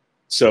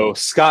 So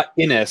Scott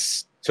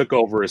Innes took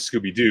over as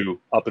Scooby-Doo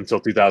up until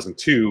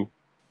 2002.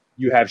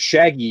 You have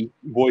Shaggy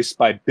voiced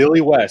by Billy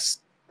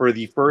West for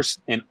the first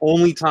and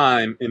only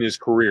time in his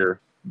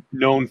career,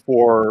 known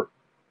for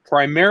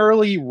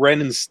primarily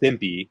Ren and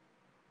Stimpy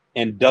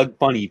and Doug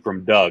Funny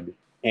from Doug,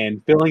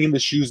 and filling in the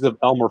shoes of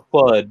Elmer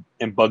Fudd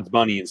and Bugs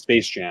Bunny in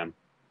Space Jam.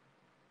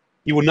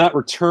 He would not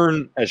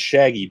return as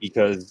Shaggy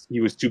because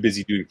he was too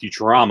busy doing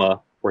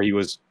Futurama, where he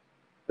was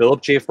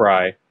Philip J.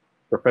 Fry,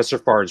 Professor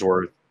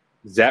Farnsworth,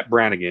 Zapp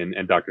Brannigan,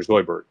 and Dr.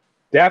 Zoidberg.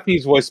 Daphne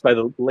is voiced by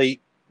the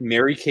late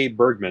Mary Kay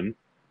Bergman,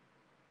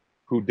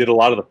 who did a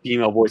lot of the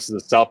female voices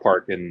of South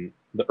Park in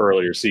the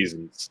earlier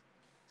seasons.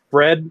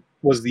 Fred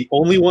was the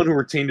only one who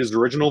retained his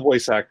original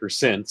voice actor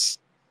since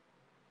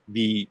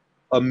the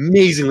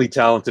amazingly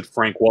talented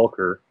Frank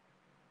Welker,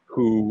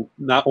 who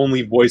not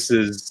only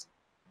voices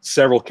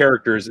several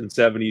characters in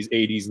 70s,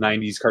 80s,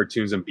 90s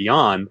cartoons and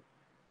beyond,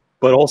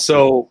 but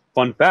also,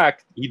 fun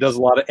fact, he does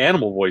a lot of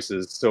animal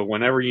voices. So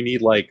whenever you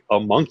need like a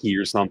monkey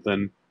or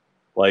something,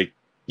 like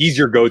he's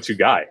your go-to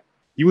guy.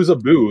 He was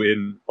Abu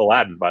in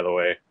Aladdin, by the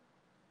way.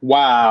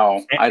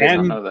 Wow, I did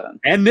not know that.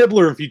 And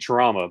Nibbler in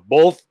Futurama,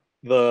 both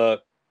the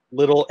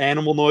little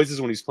animal noises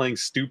when he's playing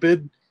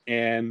stupid,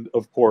 and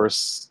of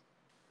course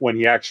when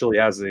he actually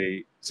has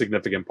a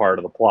significant part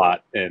of the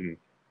plot and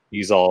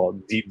he's all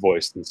deep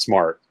voiced and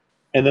smart.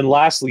 And then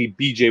lastly,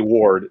 BJ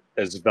Ward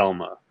as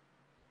Velma,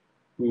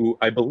 who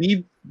I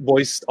believe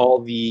voiced all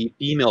the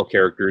female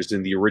characters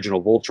in the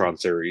original Voltron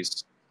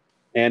series.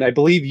 And I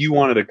believe you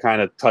wanted to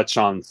kind of touch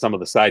on some of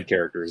the side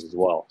characters as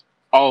well.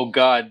 Oh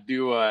God,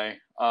 do I?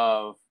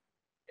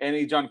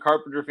 Any John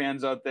Carpenter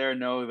fans out there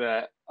know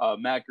that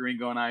Matt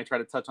Garingo and I try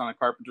to touch on a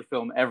Carpenter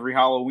film every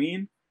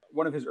Halloween.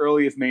 One of his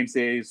earliest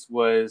mainstays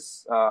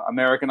was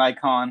American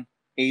icon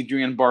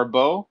Adrienne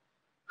Barbeau,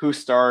 who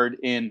starred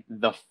in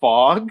The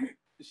Fog.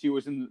 She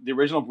was in the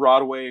original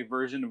Broadway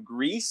version of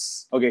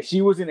Grease. Okay,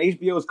 she was in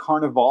HBO's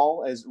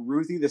Carnival as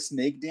Ruthie the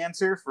Snake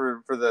Dancer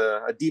for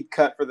a deep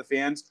cut for the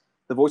fans.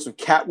 The voice of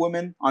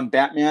Catwoman on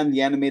Batman,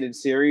 the animated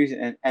series,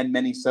 and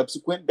many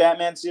subsequent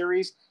Batman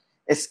series.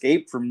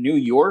 Escape from New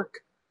York,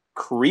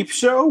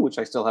 Creepshow, which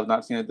I still have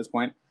not seen at this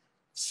point,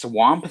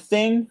 Swamp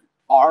Thing,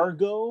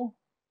 Argo,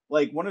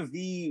 like one of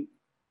the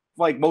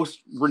like most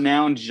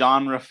renowned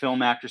genre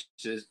film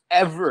actresses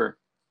ever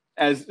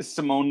as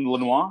Simone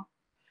Lenoir.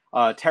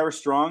 Tara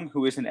Strong,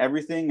 who is in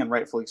everything, and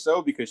rightfully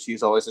so, because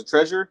she's always a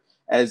treasure,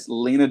 as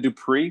Lena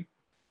Dupree.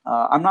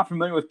 I'm not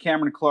familiar with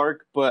Cameron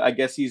Clark, but I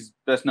guess he's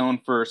best known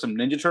for some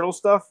Ninja Turtle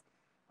stuff,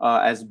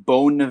 as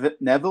Bo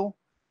Neville,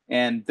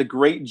 and the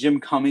great Jim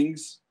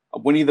Cummings,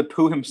 Winnie the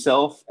Pooh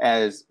himself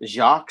as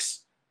Jacques,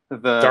 the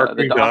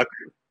Darkwing Duck.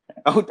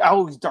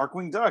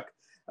 Darkwing Duck.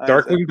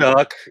 Darkwing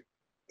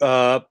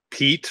Duck.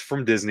 Pete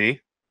from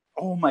Disney.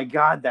 Oh my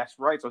God, that's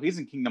right. So he's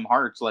in Kingdom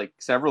Hearts like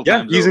several Yeah,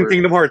 times. he's over. in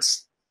Kingdom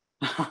Hearts.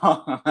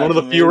 One of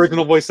the few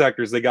original voice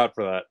actors they got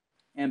for that.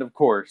 And of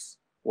course,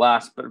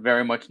 last but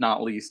very much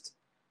not least,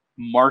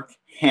 Mark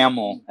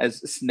Hamill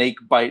as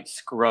Snakebite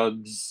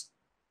Scruggs.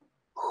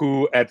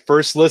 Who, at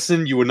first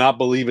listen, you would not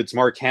believe it's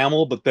Mark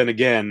Hamill, but then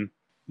again,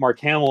 Mark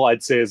Hamill,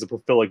 I'd say, is a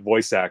prolific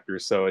voice actor,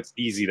 so it's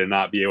easy to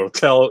not be able to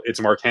tell it's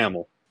Mark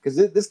Hamill. Because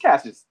this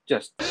cast is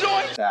just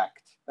stacked.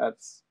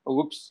 That's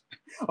whoops.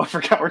 I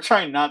forgot we're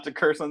trying not to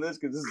curse on this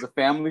because this is a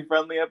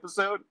family-friendly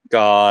episode.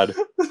 God.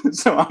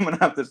 So I'm gonna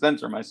have to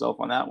censor myself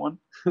on that one.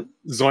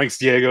 Zoinks,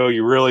 Diego,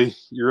 you really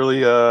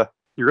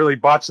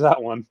botched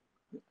that one.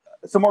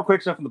 Some more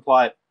quick stuff in the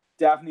plot.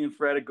 Daphne and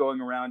Fred are going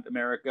around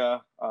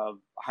America,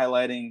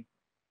 highlighting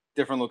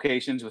different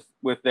locations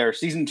with their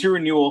season 2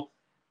 renewal.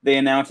 They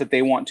announced that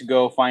they want to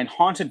go find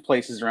haunted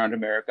places around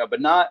America,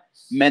 but not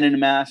men in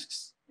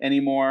masks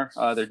anymore.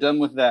 They're done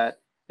with that.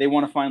 They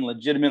want to find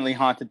legitimately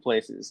haunted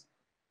places.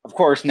 Of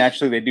course,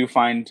 naturally, they do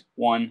find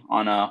one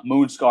on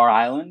Moonscar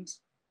Island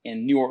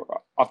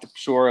off the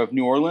shore of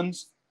New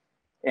Orleans.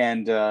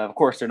 And, of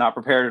course, they're not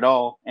prepared at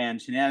all.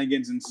 And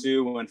shenanigans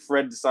ensue when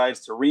Fred decides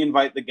to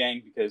reinvite the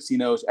gang because he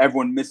knows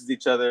everyone misses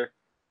each other.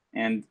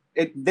 And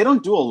they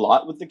don't do a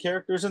lot with the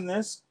characters in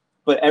this,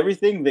 but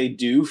everything they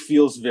do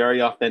feels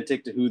very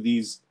authentic to who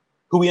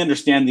we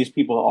understand these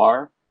people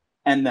are.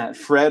 And that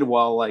Fred,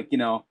 while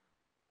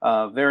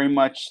very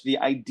much the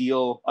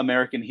ideal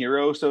American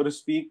hero, so to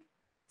speak,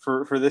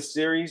 for this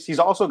series, he's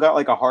also got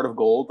like a heart of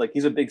gold. Like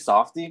he's a big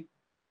softie.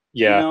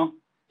 Yeah. You know?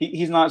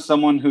 He's not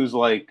someone who's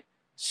like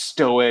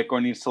stoic or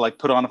needs to like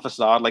put on a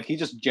facade. Like he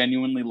just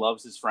genuinely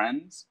loves his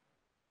friends.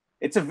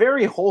 It's a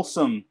very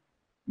wholesome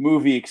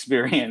movie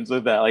experience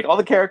with that. Like all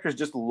the characters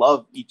just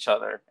love each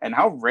other. And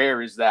how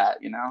rare is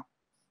that, you know?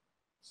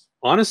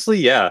 Honestly,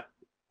 yeah.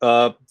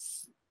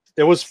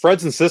 It was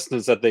Fred's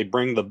insistence that they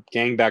bring the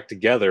gang back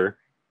together,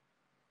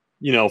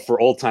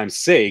 for old time's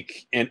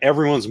sake, and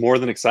everyone's more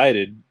than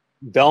excited.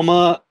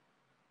 Velma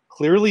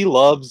clearly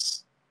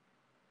loves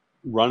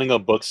running a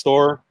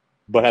bookstore,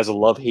 but has a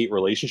love-hate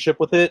relationship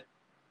with it.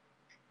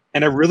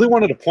 And I really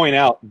wanted to point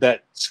out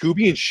that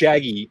Scooby and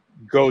Shaggy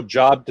go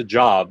job to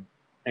job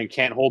and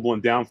can't hold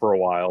one down for a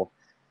while.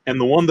 And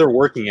the one they're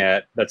working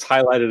at that's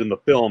highlighted in the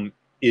film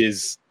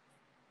is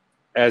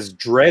as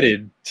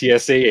dreaded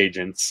TSA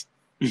agents.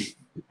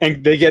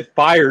 And they get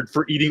fired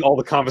for eating all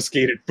the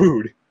confiscated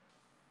food.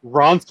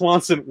 Ron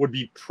Swanson would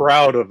be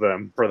proud of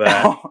them for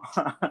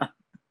that.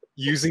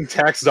 Using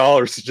tax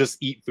dollars to just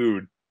eat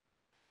food.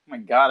 Oh my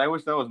God, I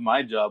wish that was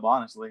my job,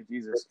 honestly.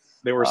 Jesus.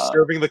 They were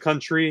serving the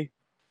country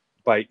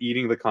by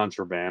eating the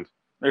contraband.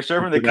 They're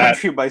serving the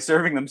country by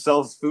serving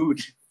themselves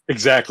food.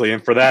 Exactly,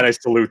 and for that I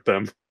salute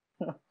them.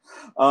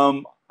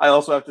 I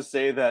also have to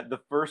say that the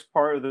first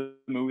part of the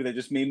movie that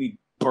just made me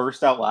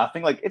burst out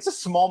laughing, like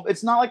it's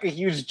not like a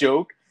huge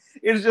joke.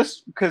 It's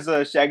just because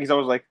Shaggy's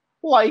always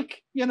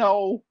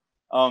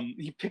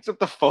he picks up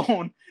the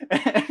phone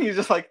and he's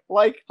just like,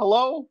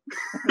 hello?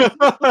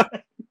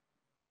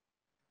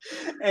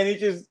 And he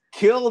just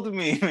killed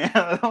me, man.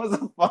 That was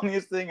the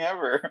funniest thing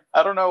ever.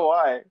 I don't know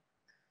why.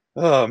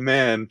 Oh,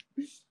 man.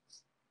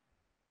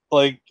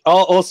 Like,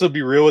 I'll also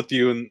be real with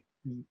you. And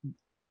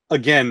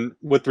again,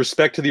 with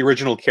respect to the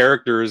original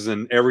characters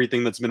and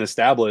everything that's been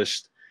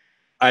established,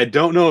 I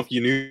don't know if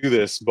you knew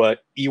this,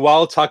 but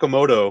Iwao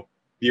Takamoto,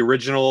 the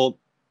original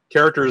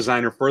character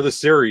designer for the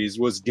series,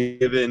 was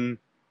given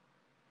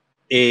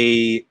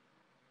a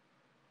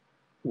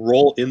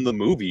role in the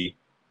movie,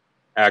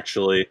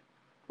 actually.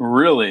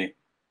 Really?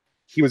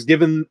 He was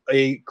given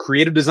a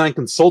creative design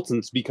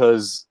consultant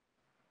because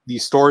the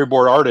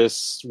storyboard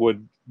artists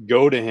would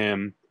go to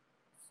him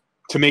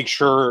to make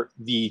sure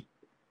the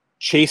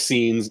chase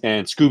scenes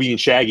and Scooby and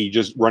Shaggy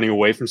just running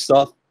away from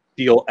stuff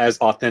feel as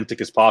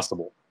authentic as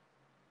possible.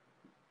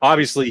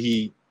 Obviously,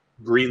 he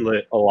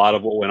greenlit a lot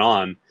of what went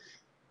on.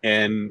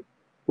 And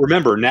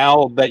remember,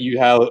 now that you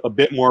have a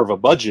bit more of a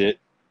budget,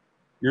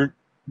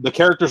 the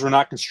characters were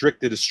not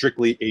constricted to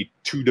strictly a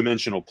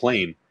two-dimensional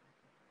plane.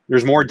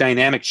 There's more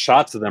dynamic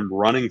shots of them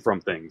running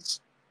from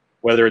things,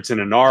 whether it's in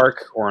an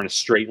arc or in a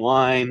straight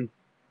line,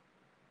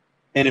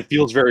 and it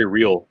feels very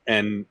real.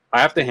 And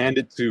I have to hand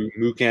it to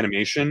Mook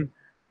Animation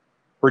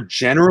for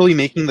generally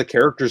making the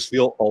characters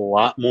feel a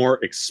lot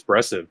more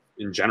expressive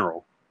in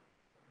general.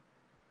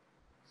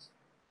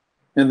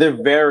 And they're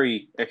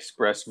very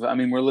expressive. I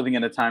mean, we're living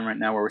in a time right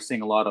now where we're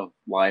seeing a lot of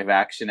live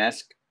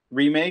action-esque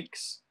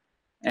remakes.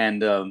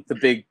 And the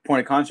big point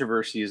of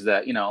controversy is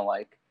that,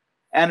 like,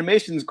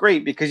 animation is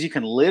great because you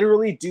can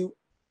literally do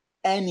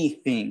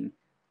anything.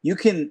 You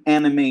can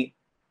animate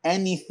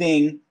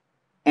anything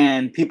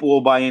and people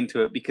will buy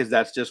into it because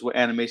that's just what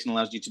animation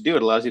allows you to do.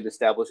 It allows you to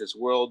establish this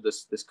world,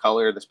 this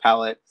color, this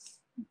palette,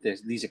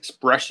 these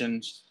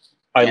expressions.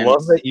 I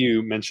love that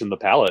you mentioned the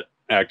palette,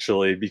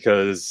 actually,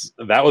 because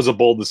that was a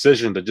bold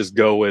decision to just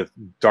go with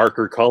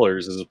darker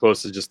colors as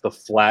opposed to just the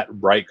flat,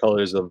 bright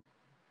colors of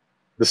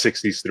the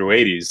 60s through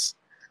 80s.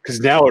 Because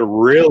now it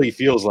really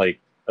feels like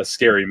a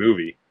scary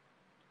movie.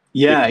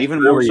 Yeah,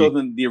 even more so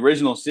than the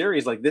original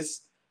series. Like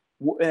this,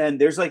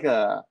 and there's like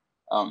I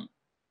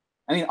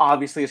mean,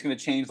 obviously it's going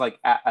to change like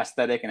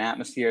aesthetic and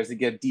atmosphere as they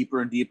get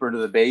deeper and deeper into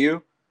the Bayou,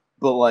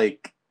 but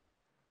like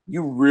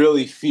you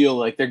really feel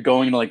like they're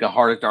going to like a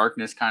Heart of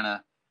Darkness kind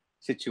of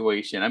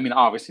situation. I mean,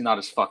 obviously not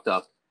as fucked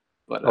up,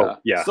 but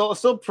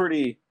still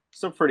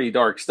pretty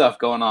dark stuff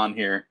going on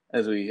here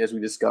as we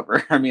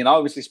discover. I mean,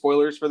 obviously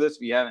spoilers for this.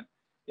 If you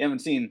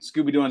haven't seen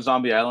Scooby-Doo on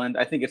Zombie Island,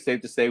 I think it's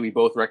safe to say we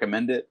both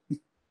recommend it.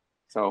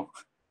 So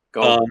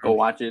go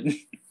watch it.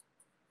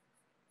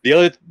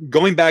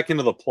 Going back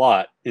into the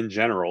plot in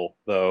general,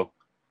 though,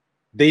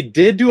 they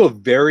did do a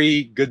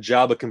very good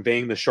job of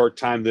conveying the short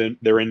time that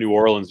they're in New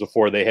Orleans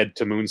before they head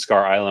to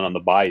Moonscar Island on the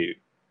Bayou.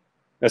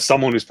 As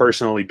someone who's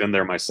personally been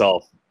there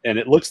myself, and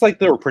it looks like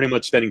they were pretty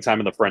much spending time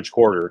in the French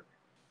Quarter.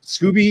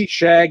 Scooby,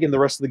 Shag, and the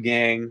rest of the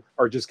gang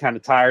are just kind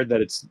of tired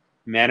that it's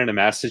man in a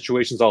mask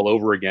situations all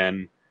over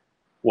again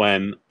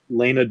when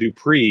Lena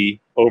Dupree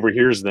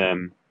overhears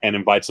them and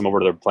invites them over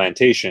to their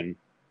plantation,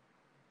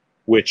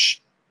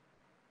 which,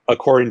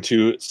 according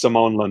to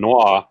Simone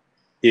Lenoir,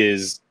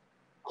 is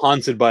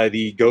haunted by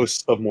the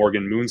ghost of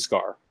Morgan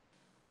Moonscar,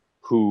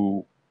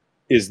 who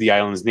is the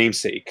island's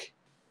namesake.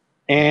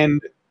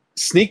 And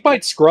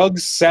Snakebite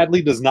Scruggs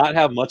sadly does not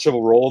have much of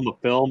a role in the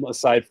film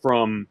aside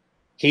from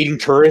hating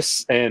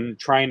tourists and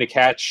trying to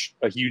catch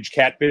a huge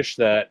catfish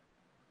that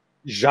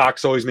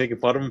Jacques' always making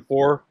fun of him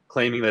for,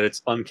 claiming that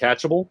it's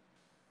uncatchable.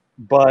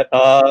 But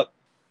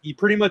he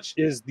pretty much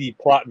is the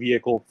plot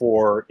vehicle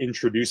for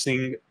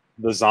introducing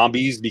the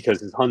zombies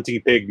because his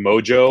hunting pig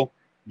Mojo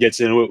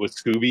gets into it with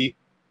Scooby,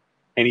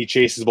 and he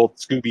chases both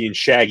Scooby and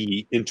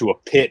Shaggy into a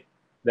pit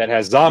that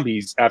has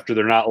zombies after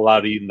they're not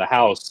allowed to eat in the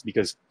house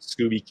because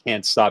Scooby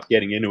can't stop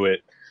getting into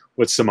it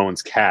with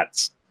Simone's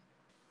cats.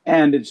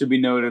 And it should be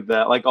noted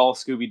that, like all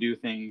Scooby-Doo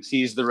things,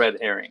 he's the red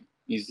herring.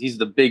 He's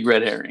the big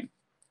red herring.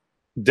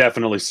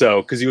 Definitely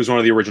so, because he was one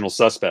of the original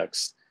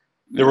suspects.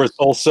 There was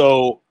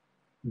also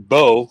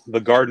Bo,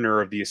 the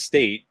gardener of the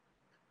estate,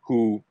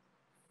 who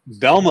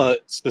Velma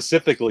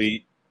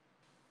specifically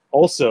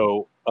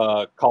also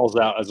calls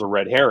out as a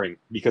red herring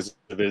because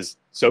of his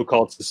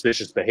so-called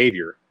suspicious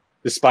behavior.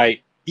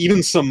 Despite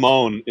even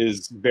Simone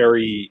is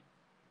very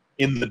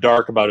in the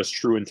dark about his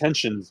true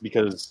intentions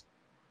because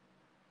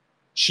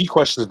she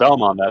questions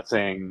Velma on that,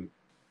 saying,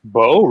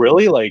 Bo,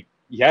 really? Like,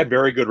 he had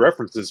very good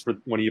references for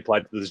when he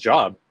applied to this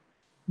job.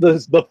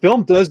 The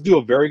film does do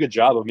a very good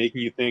job of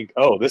making you think,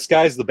 oh, this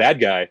guy's the bad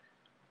guy.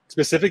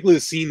 Specifically the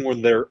scene where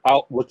they're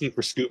out looking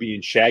for Scooby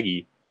and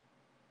Shaggy.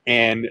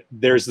 And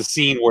there's the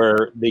scene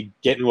where they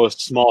get into a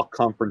small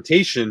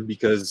confrontation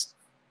because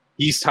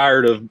he's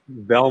tired of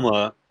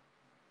Velma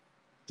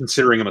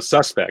considering him a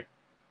suspect.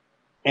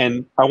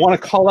 And I want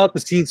to call out the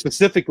scene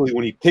specifically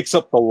when he picks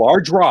up the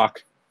large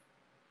rock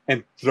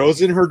and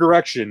throws it in her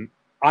direction.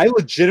 I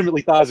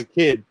legitimately thought as a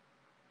kid,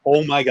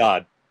 oh my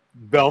God,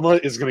 Velma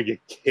is going to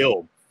get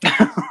killed.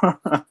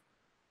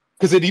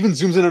 Because it even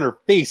zooms in on her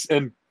face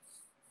and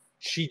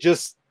she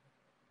just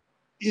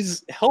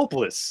is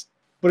helpless.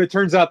 But it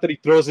turns out that he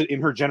throws it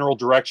in her general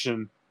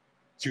direction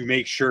to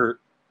make sure,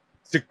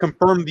 to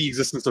confirm the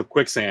existence of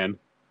quicksand.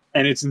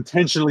 And it's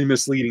intentionally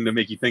misleading to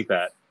make you think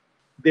that.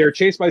 They are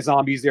chased by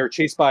zombies. They are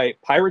chased by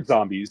pirate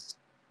zombies,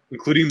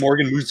 including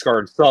Morgan Moonscar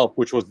himself,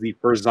 which was the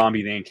first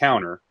zombie they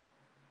encounter.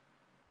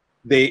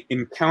 They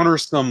encounter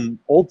some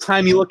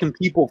old-timey looking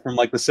people from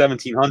like the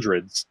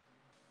 1700s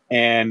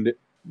and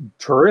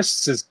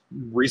tourists as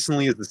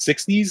recently as the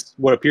 60s,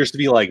 what appears to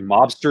be like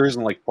mobsters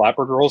and like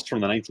flapper girls from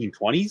the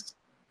 1920s,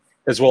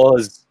 as well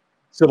as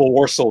Civil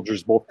War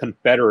soldiers, both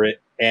Confederate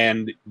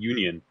and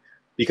Union.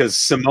 Because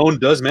Simone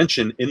does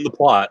mention in the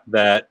plot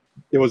that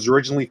it was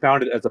originally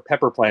founded as a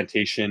pepper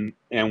plantation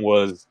and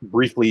was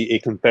briefly a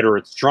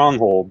Confederate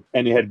stronghold,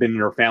 and it had been in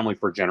her family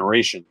for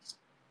generations.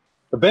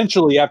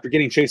 Eventually, after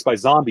getting chased by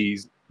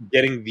zombies,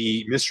 getting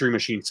the mystery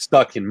machine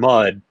stuck in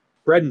mud,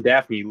 Fred and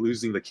Daphne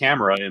losing the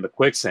camera in the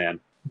quicksand,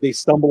 they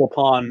stumble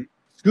upon,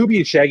 Scooby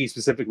and Shaggy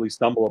specifically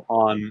stumble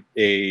upon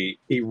a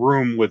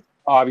room with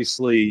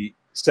obviously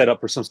set up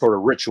for some sort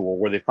of ritual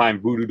where they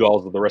find voodoo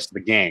dolls of the rest of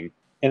the gang.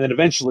 And then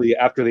eventually,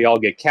 after they all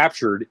get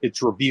captured,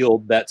 it's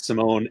revealed that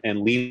Simone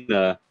and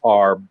Lena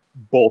are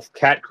both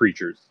cat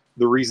creatures.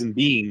 The reason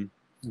being,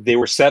 they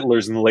were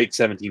settlers in the late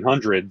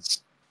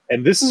 1700s.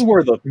 And this is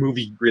where the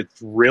movie gets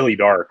really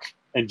dark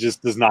and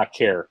just does not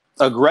care.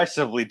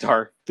 Aggressively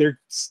dark.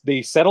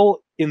 They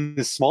settle in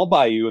this small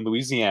bayou in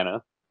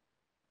Louisiana.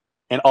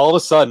 And all of a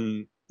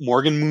sudden,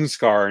 Morgan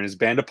Moonscar and his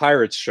band of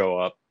pirates show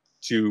up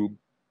to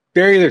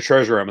bury their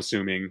treasure, I'm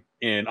assuming,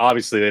 and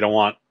obviously they don't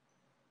want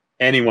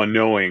anyone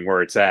knowing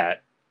where it's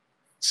at.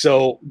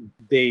 So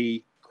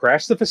they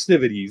crash the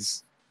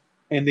festivities,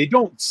 and they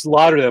don't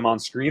slaughter them on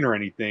screen or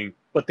anything,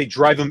 but they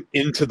drive them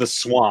into the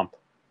swamp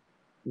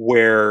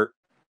where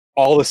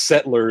all the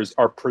settlers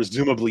are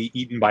presumably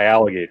eaten by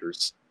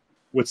alligators,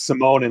 with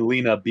Simone and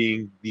Lena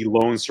being the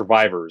lone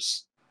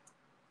survivors.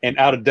 And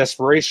out of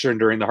desperation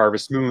during the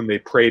Harvest Moon, they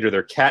pray to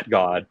their cat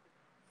god,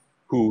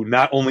 who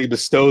not only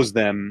bestows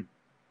them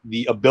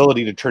the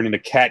ability to turn into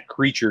cat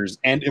creatures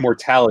and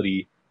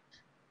immortality,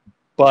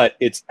 but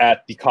it's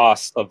at the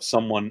cost of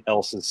someone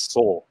else's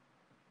soul.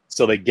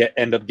 So they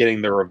end up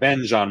getting their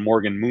revenge on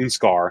Morgan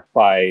Moonscar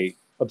by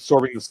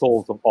absorbing the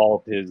souls of all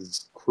of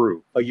his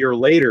crew. A year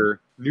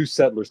later, new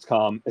settlers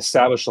come,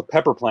 establish a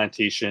pepper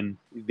plantation,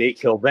 they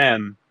kill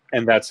them,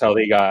 and that's how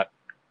they got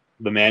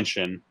the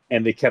mansion.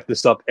 And they kept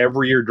this up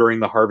every year during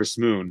the Harvest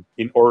Moon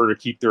in order to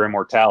keep their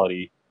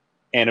immortality,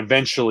 and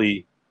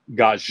eventually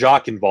got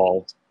Jacques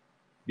involved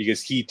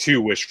because he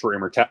too wished for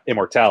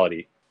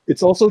immortality.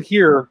 It's also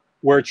here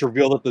where it's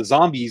revealed that the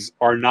zombies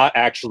are not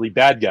actually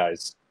bad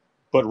guys,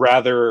 but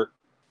rather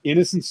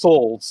innocent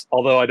souls,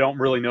 although I don't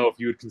really know if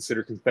you would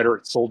consider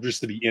Confederate soldiers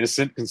to be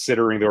innocent,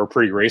 considering they were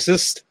pretty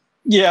racist.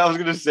 Yeah, I was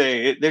going to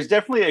say, there's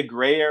definitely a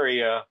gray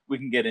area we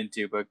can get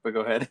into, but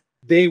go ahead.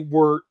 They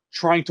were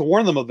trying to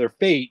warn them of their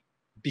fate,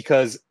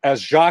 because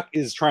as Jacques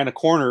is trying to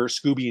corner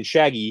Scooby and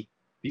Shaggy,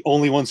 the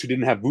only ones who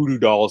didn't have voodoo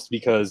dolls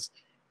because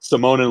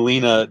Simone and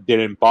Lena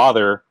didn't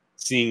bother,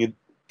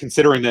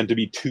 considering them to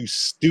be too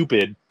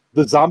stupid,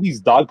 the zombies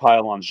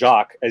dogpile on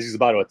Jacques as he's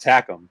about to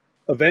attack them.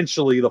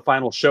 Eventually, the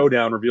final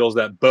showdown reveals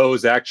that Bo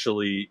is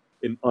actually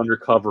an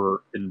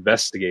undercover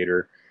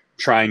investigator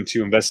trying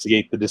to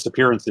investigate the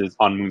disappearances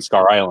on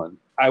Moonscar Island.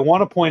 I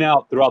want to point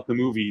out throughout the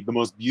movie, the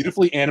most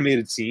beautifully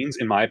animated scenes,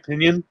 in my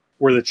opinion,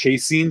 were the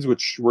chase scenes,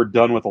 which were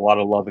done with a lot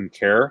of love and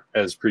care,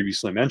 as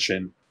previously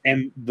mentioned.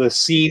 And the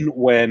scene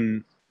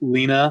when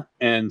Lena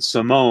and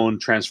Simone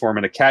transform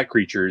into cat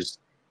creatures,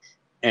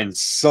 and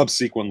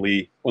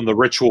subsequently when the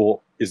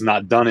ritual is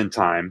not done in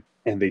time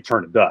and they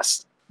turn to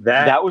dust.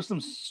 That was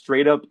some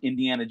straight up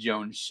Indiana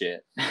Jones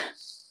shit.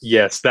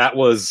 Yes, that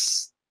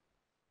was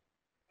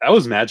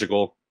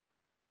magical,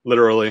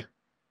 literally.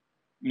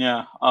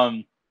 Yeah.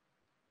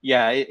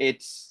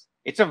 It's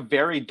a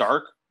very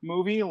dark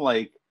movie.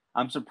 Like,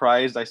 I'm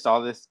surprised I saw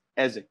this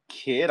as a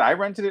kid. I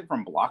rented it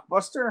from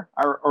Blockbuster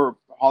or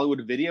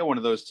Hollywood Video, one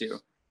of those two.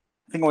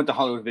 I think I went to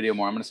Hollywood Video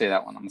more. I'm going to say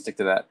that one. I'm going to stick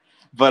to that.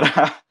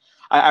 But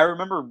I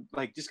remember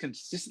like just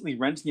consistently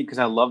renting it because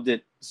I loved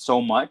it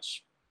so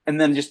much. And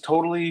then just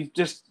totally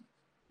just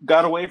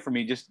got away from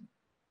me. Just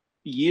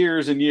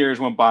years and years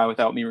went by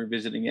without me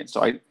revisiting it.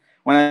 So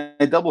when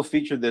I double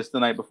featured this the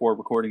night before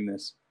recording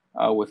this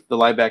with the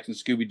live action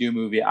Scooby-Doo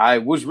movie, I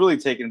was really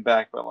taken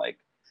back by like,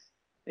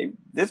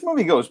 this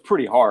movie goes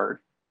pretty hard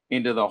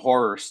into the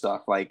horror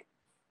stuff. Like,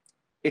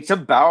 it's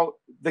about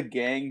the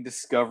gang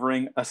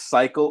discovering a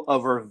cycle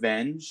of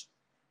revenge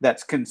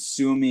that's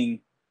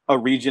consuming a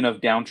region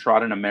of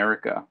downtrodden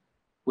America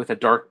with a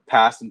dark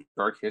past and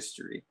dark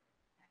history.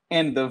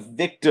 And the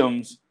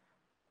victims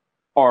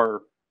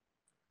are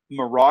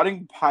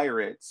marauding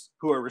pirates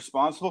who are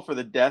responsible for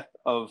the death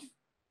of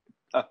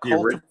a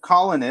cult of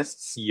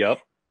colonists. Yep.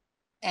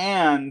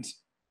 And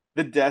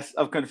the deaths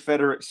of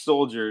Confederate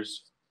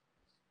soldiers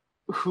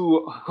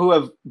who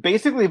have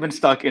basically been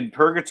stuck in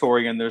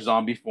purgatory in their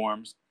zombie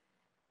forms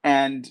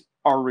and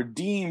are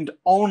redeemed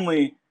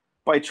only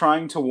by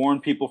trying to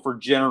warn people for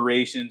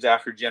generations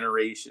after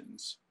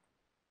generations.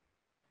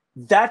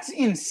 That's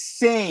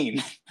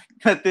insane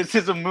that this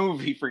is a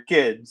movie for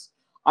kids.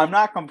 I'm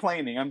not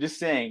complaining. I'm just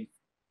saying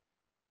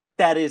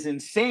that is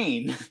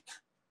insane.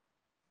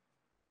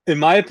 In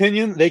my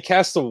opinion, they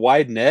cast a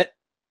wide net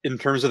in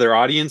terms of their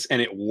audience,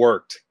 and it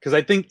worked. Because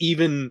I think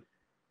even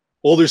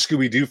older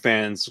Scooby-Doo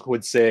fans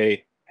would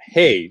say,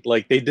 hey,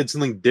 like, they did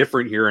something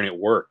different here and it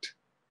worked.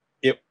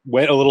 It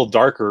went a little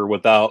darker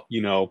without,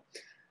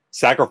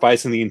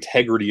 sacrificing the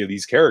integrity of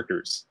these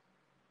characters.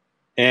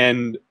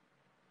 And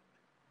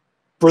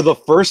for the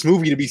first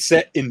movie to be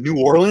set in New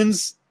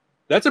Orleans,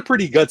 that's a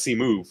pretty gutsy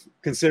move,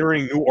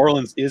 considering New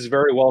Orleans is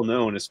very well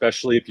known,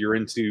 especially if you're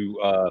into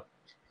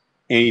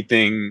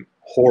anything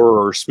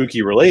horror or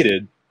spooky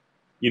related.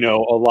 A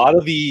lot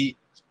of the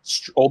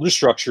older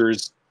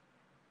structures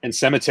and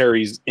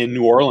cemeteries in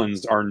New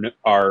Orleans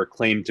are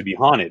claimed to be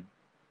haunted.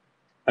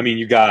 I mean,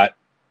 you got,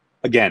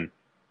 again,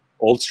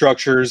 old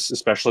structures,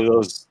 especially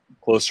those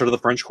closer to the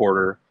French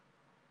Quarter,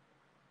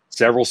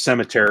 several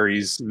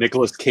cemeteries.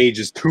 Nicolas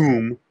Cage's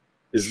tomb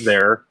is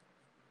there.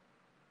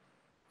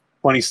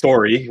 Funny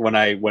story, when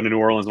I went to New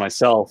Orleans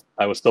myself,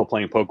 I was still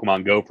playing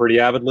Pokemon Go pretty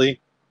avidly,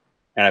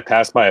 and I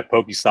passed by a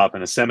Pokestop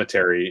in a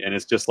cemetery, and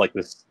it's just like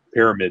this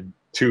pyramid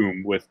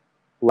tomb with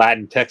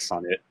Latin text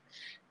on it.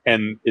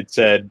 And it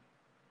said,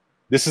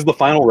 "This is the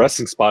final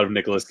resting spot of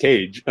Nicolas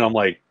Cage." And I'm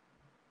like,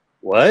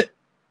 what?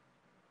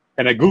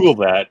 And I Googled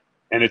that,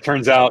 and it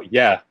turns out,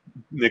 yeah,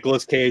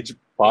 Nicolas Cage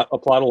bought a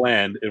plot of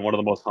land in one of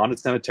the most haunted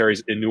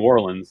cemeteries in New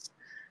Orleans,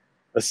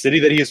 a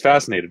city that he is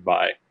fascinated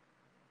by,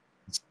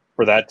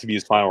 for that to be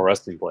his final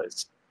resting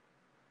place.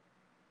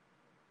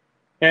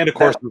 And of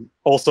course,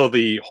 also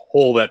the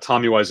hole that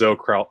Tommy Wiseau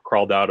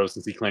crawled out of,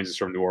 since he claims he's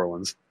from New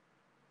Orleans.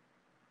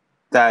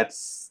 That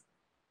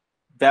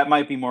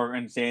might be more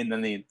insane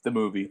than the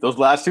movie. Those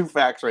last two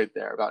facts right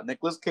there about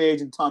Nicolas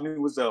Cage and Tommy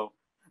Wiseau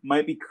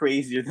might be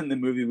crazier than the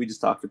movie we just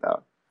talked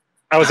about.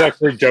 I was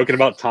actually joking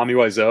about Tommy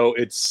Wiseau.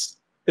 It's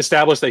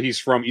established that he's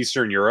from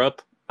Eastern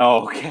Europe.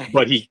 Oh, okay.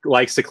 But he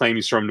likes to claim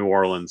he's from New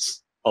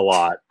Orleans a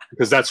lot,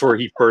 because that's where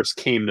he first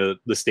came to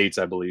the States,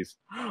 I believe.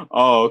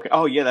 Oh, okay.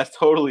 Oh, yeah, that's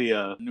totally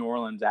a New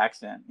Orleans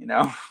accent, you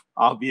know?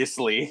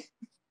 Obviously.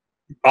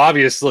 But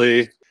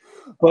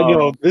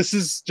no, this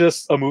is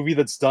just a movie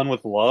that's done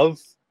with love.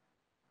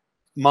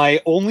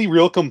 My only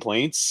real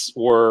complaints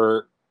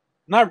were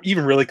not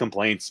even really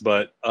complaints,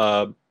 but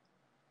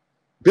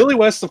Billy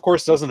West, of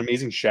course, does an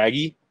amazing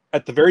Shaggy.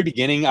 At the very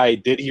beginning, I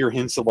did hear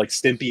hints of like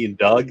Stimpy and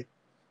Doug,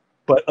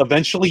 but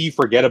eventually you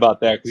forget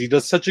about that because he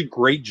does such a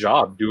great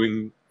job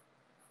doing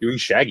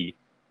Shaggy.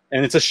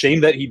 And it's a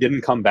shame that he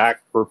didn't come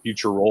back for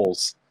future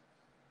roles.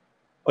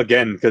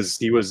 Again, because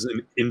he was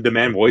an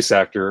in-demand voice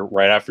actor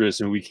right after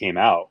this movie came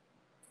out.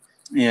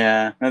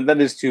 Yeah, and that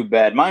is too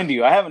bad. Mind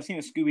you, I haven't seen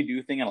a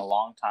Scooby-Doo thing in a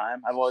long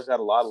time. I've always had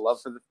a lot of love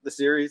for the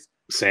series.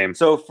 Same.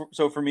 So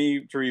for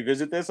me to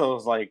revisit this, I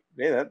was like,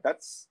 hey,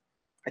 that's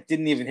it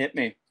didn't even hit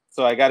me.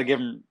 So I got to give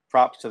him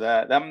props to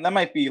that. That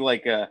might be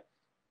like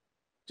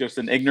just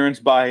an ignorance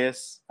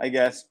bias, I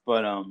guess.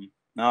 But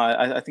no,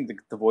 I think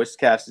the voice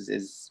cast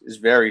is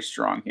very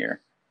strong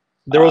here.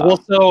 There was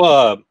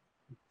also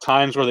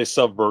times where they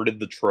subverted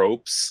the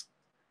tropes,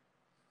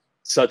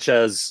 such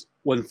as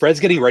when Fred's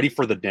getting ready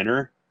for the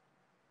dinner,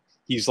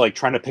 he's like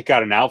trying to pick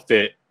out an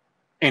outfit,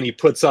 and he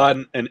puts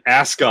on an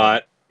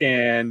ascot,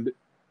 and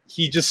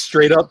he just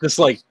straight up just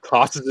like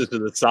tosses it to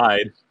the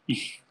side.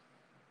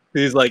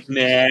 He's like,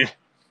 nah.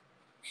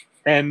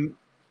 And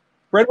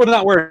Fred would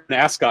not wear an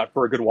ascot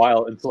for a good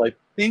while until I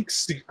think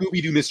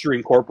Scooby-Doo Mystery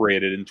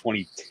Incorporated in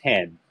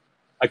 2010.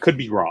 I could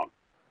be wrong.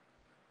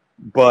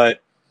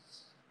 But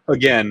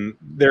again,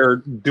 they're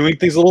doing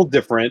things a little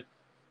different.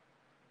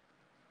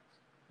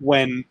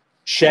 When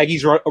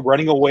Shaggy's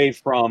running away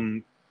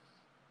from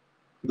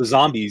the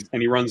zombies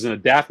and he runs into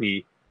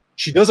Daphne,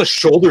 she does a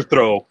shoulder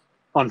throw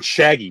on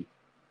Shaggy.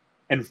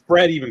 And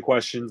Fred even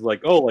questions,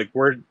 like, oh, like,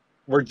 where'd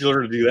you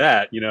learn to do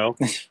that, you know?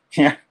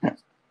 Yeah.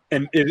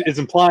 And it is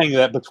implying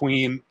that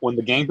between when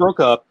the gang broke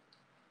up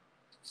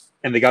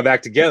and they got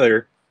back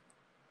together,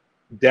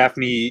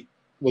 Daphne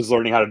was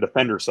learning how to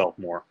defend herself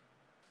more.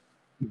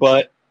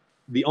 But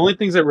the only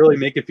things that really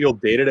make it feel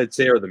dated, I'd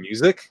say, are the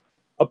music.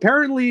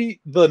 Apparently,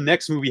 the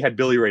next movie had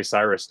Billy Ray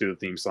Cyrus do the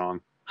theme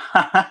song,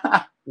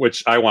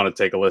 which I want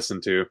to take a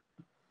listen to.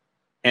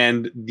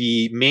 And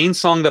the main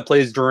song that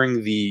plays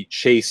during the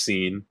chase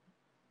scene,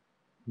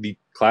 the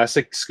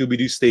classic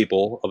Scooby-Doo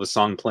staple of a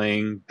song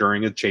playing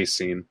during a chase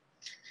scene,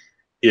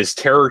 is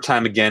Terror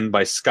Time Again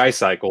by Sky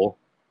Cycle.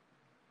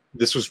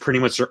 This was pretty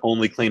much their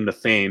only claim to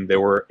fame. They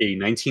were a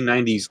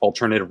 1990s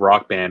alternative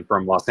rock band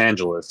from Los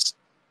Angeles.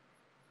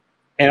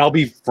 And I'll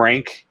be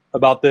frank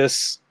about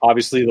this.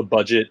 Obviously, the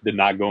budget did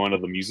not go into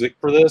the music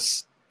for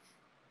this.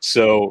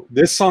 So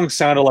this song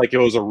sounded like it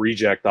was a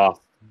reject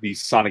off the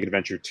Sonic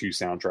Adventure 2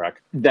 soundtrack.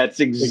 That's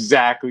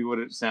exactly what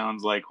it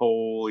sounds like.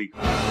 Holy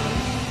crap.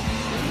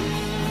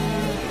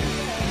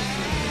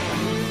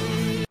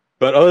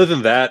 But other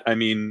than that, I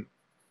mean,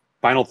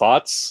 final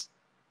thoughts?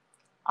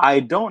 I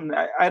don't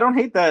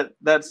hate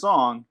that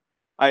song.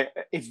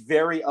 It's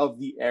very of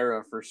the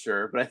era for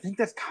sure, but I think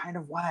that's kind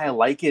of why I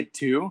like it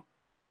too.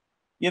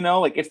 You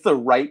know, like it's the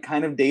right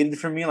kind of dated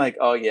for me. Like,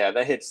 oh yeah,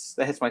 that hits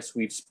my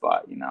sweet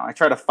spot. You know, I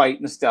try to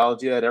fight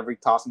nostalgia at every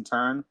toss and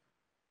turn,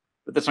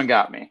 but this one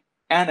got me.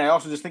 And I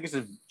also just think it's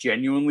a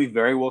genuinely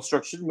very well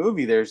structured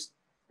movie. There's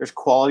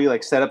quality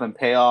like setup and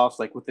payoffs,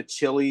 like with the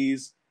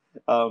chilies,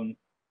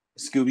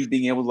 Scooby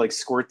being able to like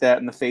squirt that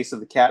in the face of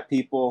the cat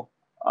people.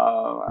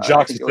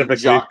 Jocks specifically.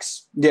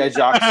 Jocks. Yeah,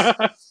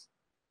 Jocks.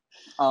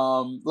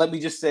 Let me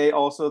just say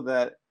also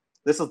that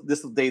this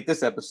will date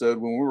this episode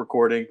when we're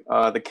recording.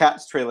 The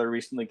Cats trailer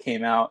recently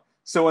came out.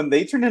 So when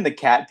they turned into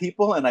cat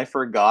people and I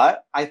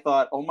forgot, I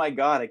thought, oh my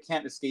God, I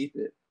can't escape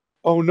it.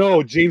 Oh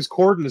no, James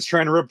Corden is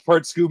trying to rip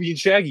apart Scooby and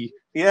Shaggy.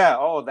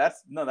 Yeah,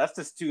 that's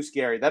just too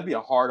scary. That'd be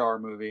a hard R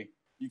movie.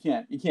 You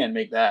can't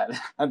make that.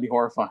 That'd be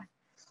horrifying.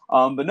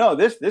 But no,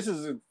 this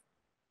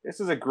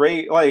is a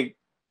great like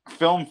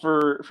film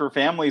for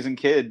families and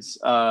kids.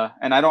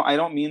 And I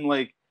don't mean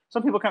like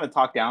some people kind of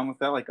talk down with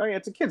that, like, oh yeah,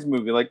 it's a kids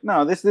movie. Like,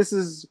 no, this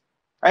is.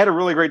 I had a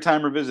really great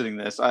time revisiting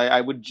this. I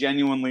would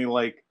genuinely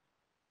like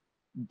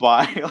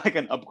buy like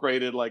an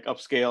upgraded, like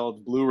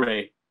upscaled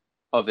Blu-ray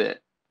of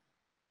it.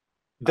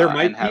 There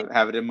might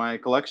have it in my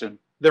collection.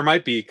 There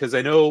might be, because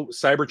I know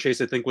Cyber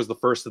Chase, I think, was the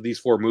first of these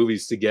 4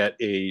 movies to get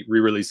a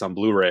re-release on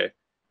Blu-ray.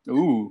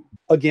 Ooh.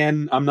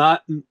 Again, I'm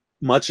not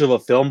much of a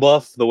film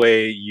buff the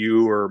way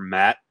you or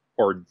Matt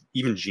or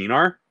even Gene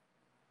are,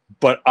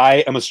 but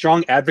I am a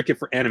strong advocate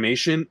for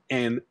animation,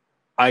 and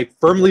I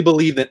firmly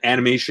believe that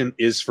animation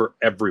is for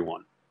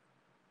everyone.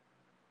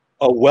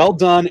 A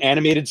well-done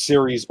animated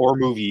series or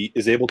movie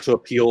is able to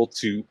appeal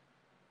to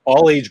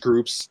all age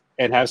groups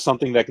and have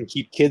something that can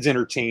keep kids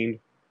entertained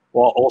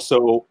while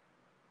also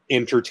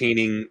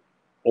entertaining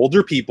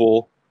older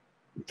people,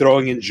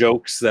 throwing in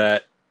jokes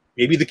that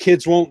maybe the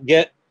kids won't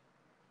get,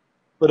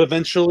 but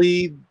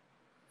eventually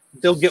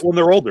they'll get when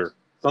they're older.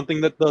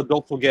 Something that the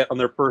adults will get on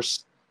their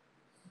first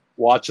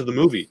watch of the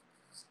movie.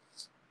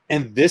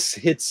 And this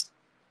hits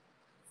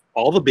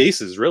all the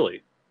bases,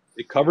 really.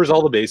 It covers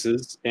all the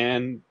bases,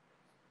 and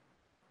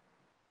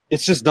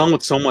it's just done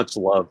with so much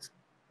love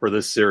for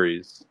this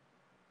series.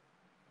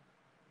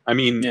 I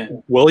mean, Yeah.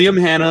 William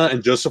Hanna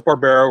and Joseph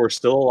Barbera were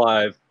still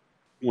alive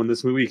when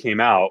this movie came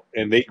out,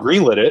 and they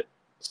greenlit it.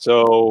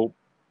 So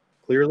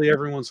clearly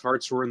everyone's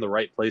hearts were in the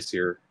right place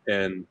here.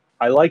 And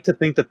I like to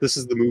think that this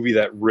is the movie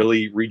that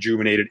really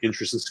rejuvenated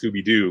interest in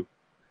Scooby-Doo.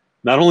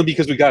 Not only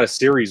because we got a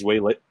series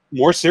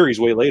more series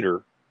way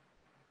later,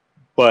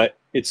 but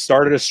it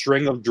started a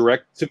string of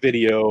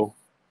direct-to-video,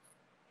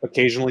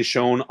 occasionally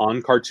shown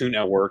on Cartoon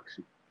Network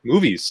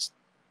movies.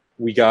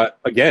 We got,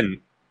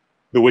 again,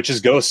 The Witch's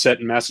Ghost set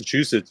in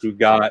Massachusetts. We've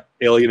got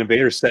Alien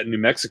Invaders set in New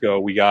Mexico.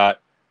 We got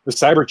The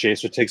Cyber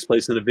Chase, which takes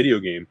place in a video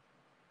game.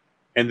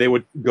 And they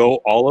would go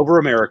all over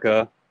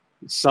America.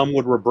 Some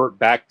would revert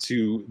back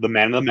to the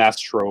Man in the Mask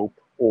trope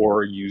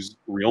or use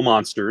real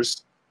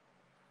monsters.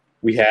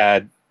 We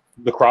had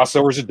the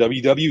crossovers of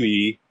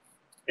WWE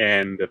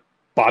and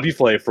Bobby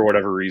Flay for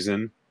whatever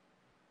reason.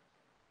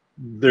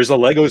 There's a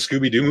Lego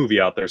Scooby-Doo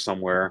movie out there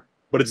somewhere,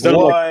 but it's done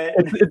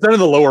it's done in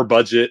the lower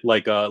budget,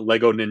 like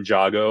Lego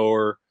Ninjago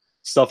or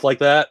stuff like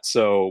that.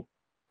 So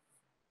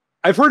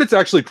I've heard it's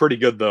actually pretty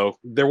good, though.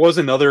 There was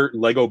another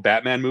Lego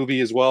Batman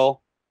movie as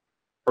well,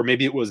 or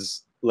maybe it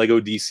was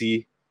Lego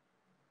DC,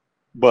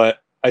 but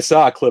I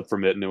saw a clip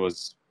from it and it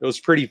was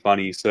pretty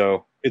funny.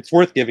 So it's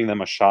worth giving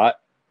them a shot.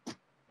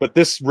 But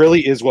this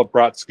really is what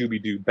brought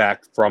Scooby-Doo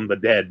back from the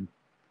dead,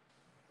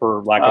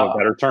 for lack of a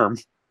better term.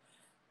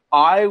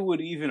 I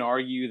would even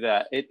argue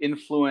that it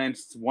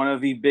influenced one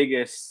of the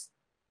biggest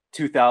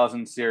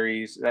 2000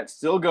 series that's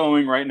still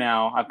going right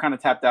now. I've kind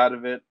of tapped out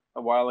of it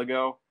a while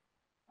ago.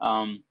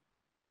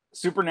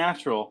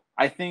 Supernatural.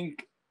 I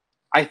think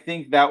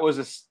that was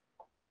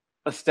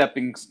a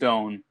stepping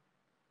stone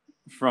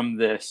from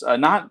this.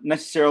 Not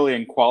necessarily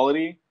in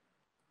quality,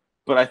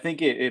 but I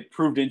think it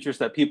proved interest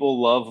that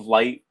people love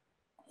light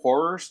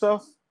horror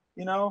stuff,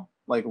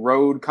 like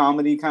road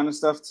comedy kind of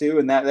stuff too.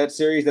 And that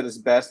series at its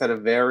best had a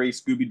very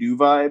Scooby-Doo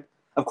vibe.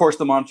 Of course,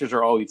 the monsters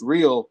are always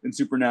real in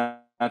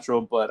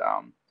Supernatural, but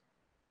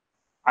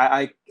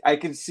I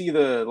could see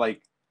the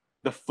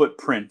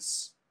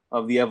footprints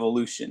of the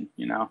evolution,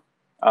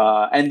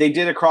 and they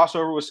did a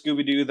crossover with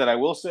Scooby-Doo that I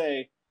will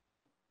say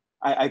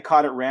I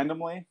caught it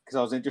randomly because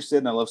I was interested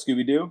and I love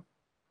Scooby-Doo.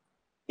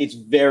 It's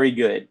very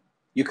good.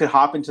 You could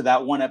hop into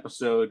that one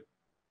episode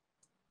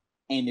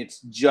and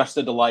it's just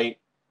a delight.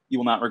 You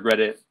will not regret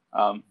it.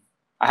 I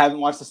haven't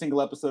watched a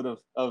single episode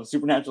of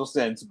Supernatural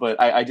since, but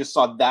I just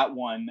saw that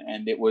one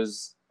and it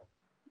was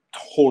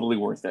totally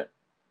worth it.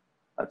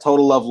 A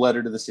total love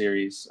letter to the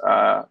series.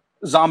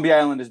 Zombie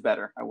Island is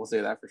better. I will say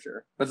that for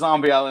sure. But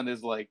Zombie Island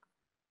is like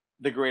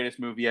the greatest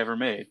movie ever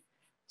made.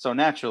 So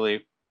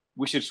naturally,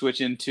 we should switch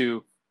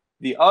into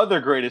the other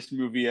greatest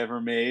movie ever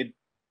made,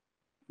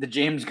 the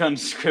James Gunn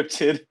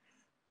scripted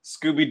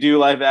Scooby-Doo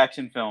live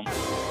action film.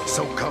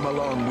 So come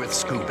along with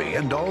Scooby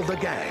and all the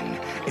gang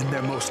in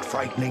their most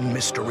frightening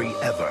mystery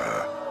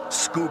ever,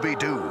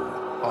 Scooby-Doo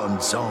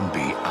on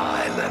Zombie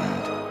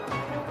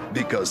Island.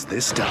 Because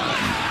this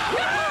time,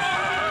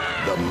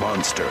 the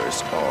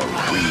monsters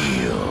are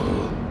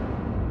real.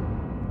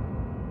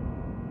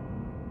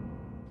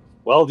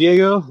 Well,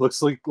 Diego,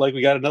 looks like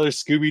we got another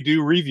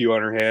Scooby-Doo review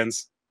on our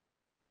hands.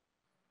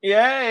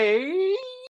 Yay!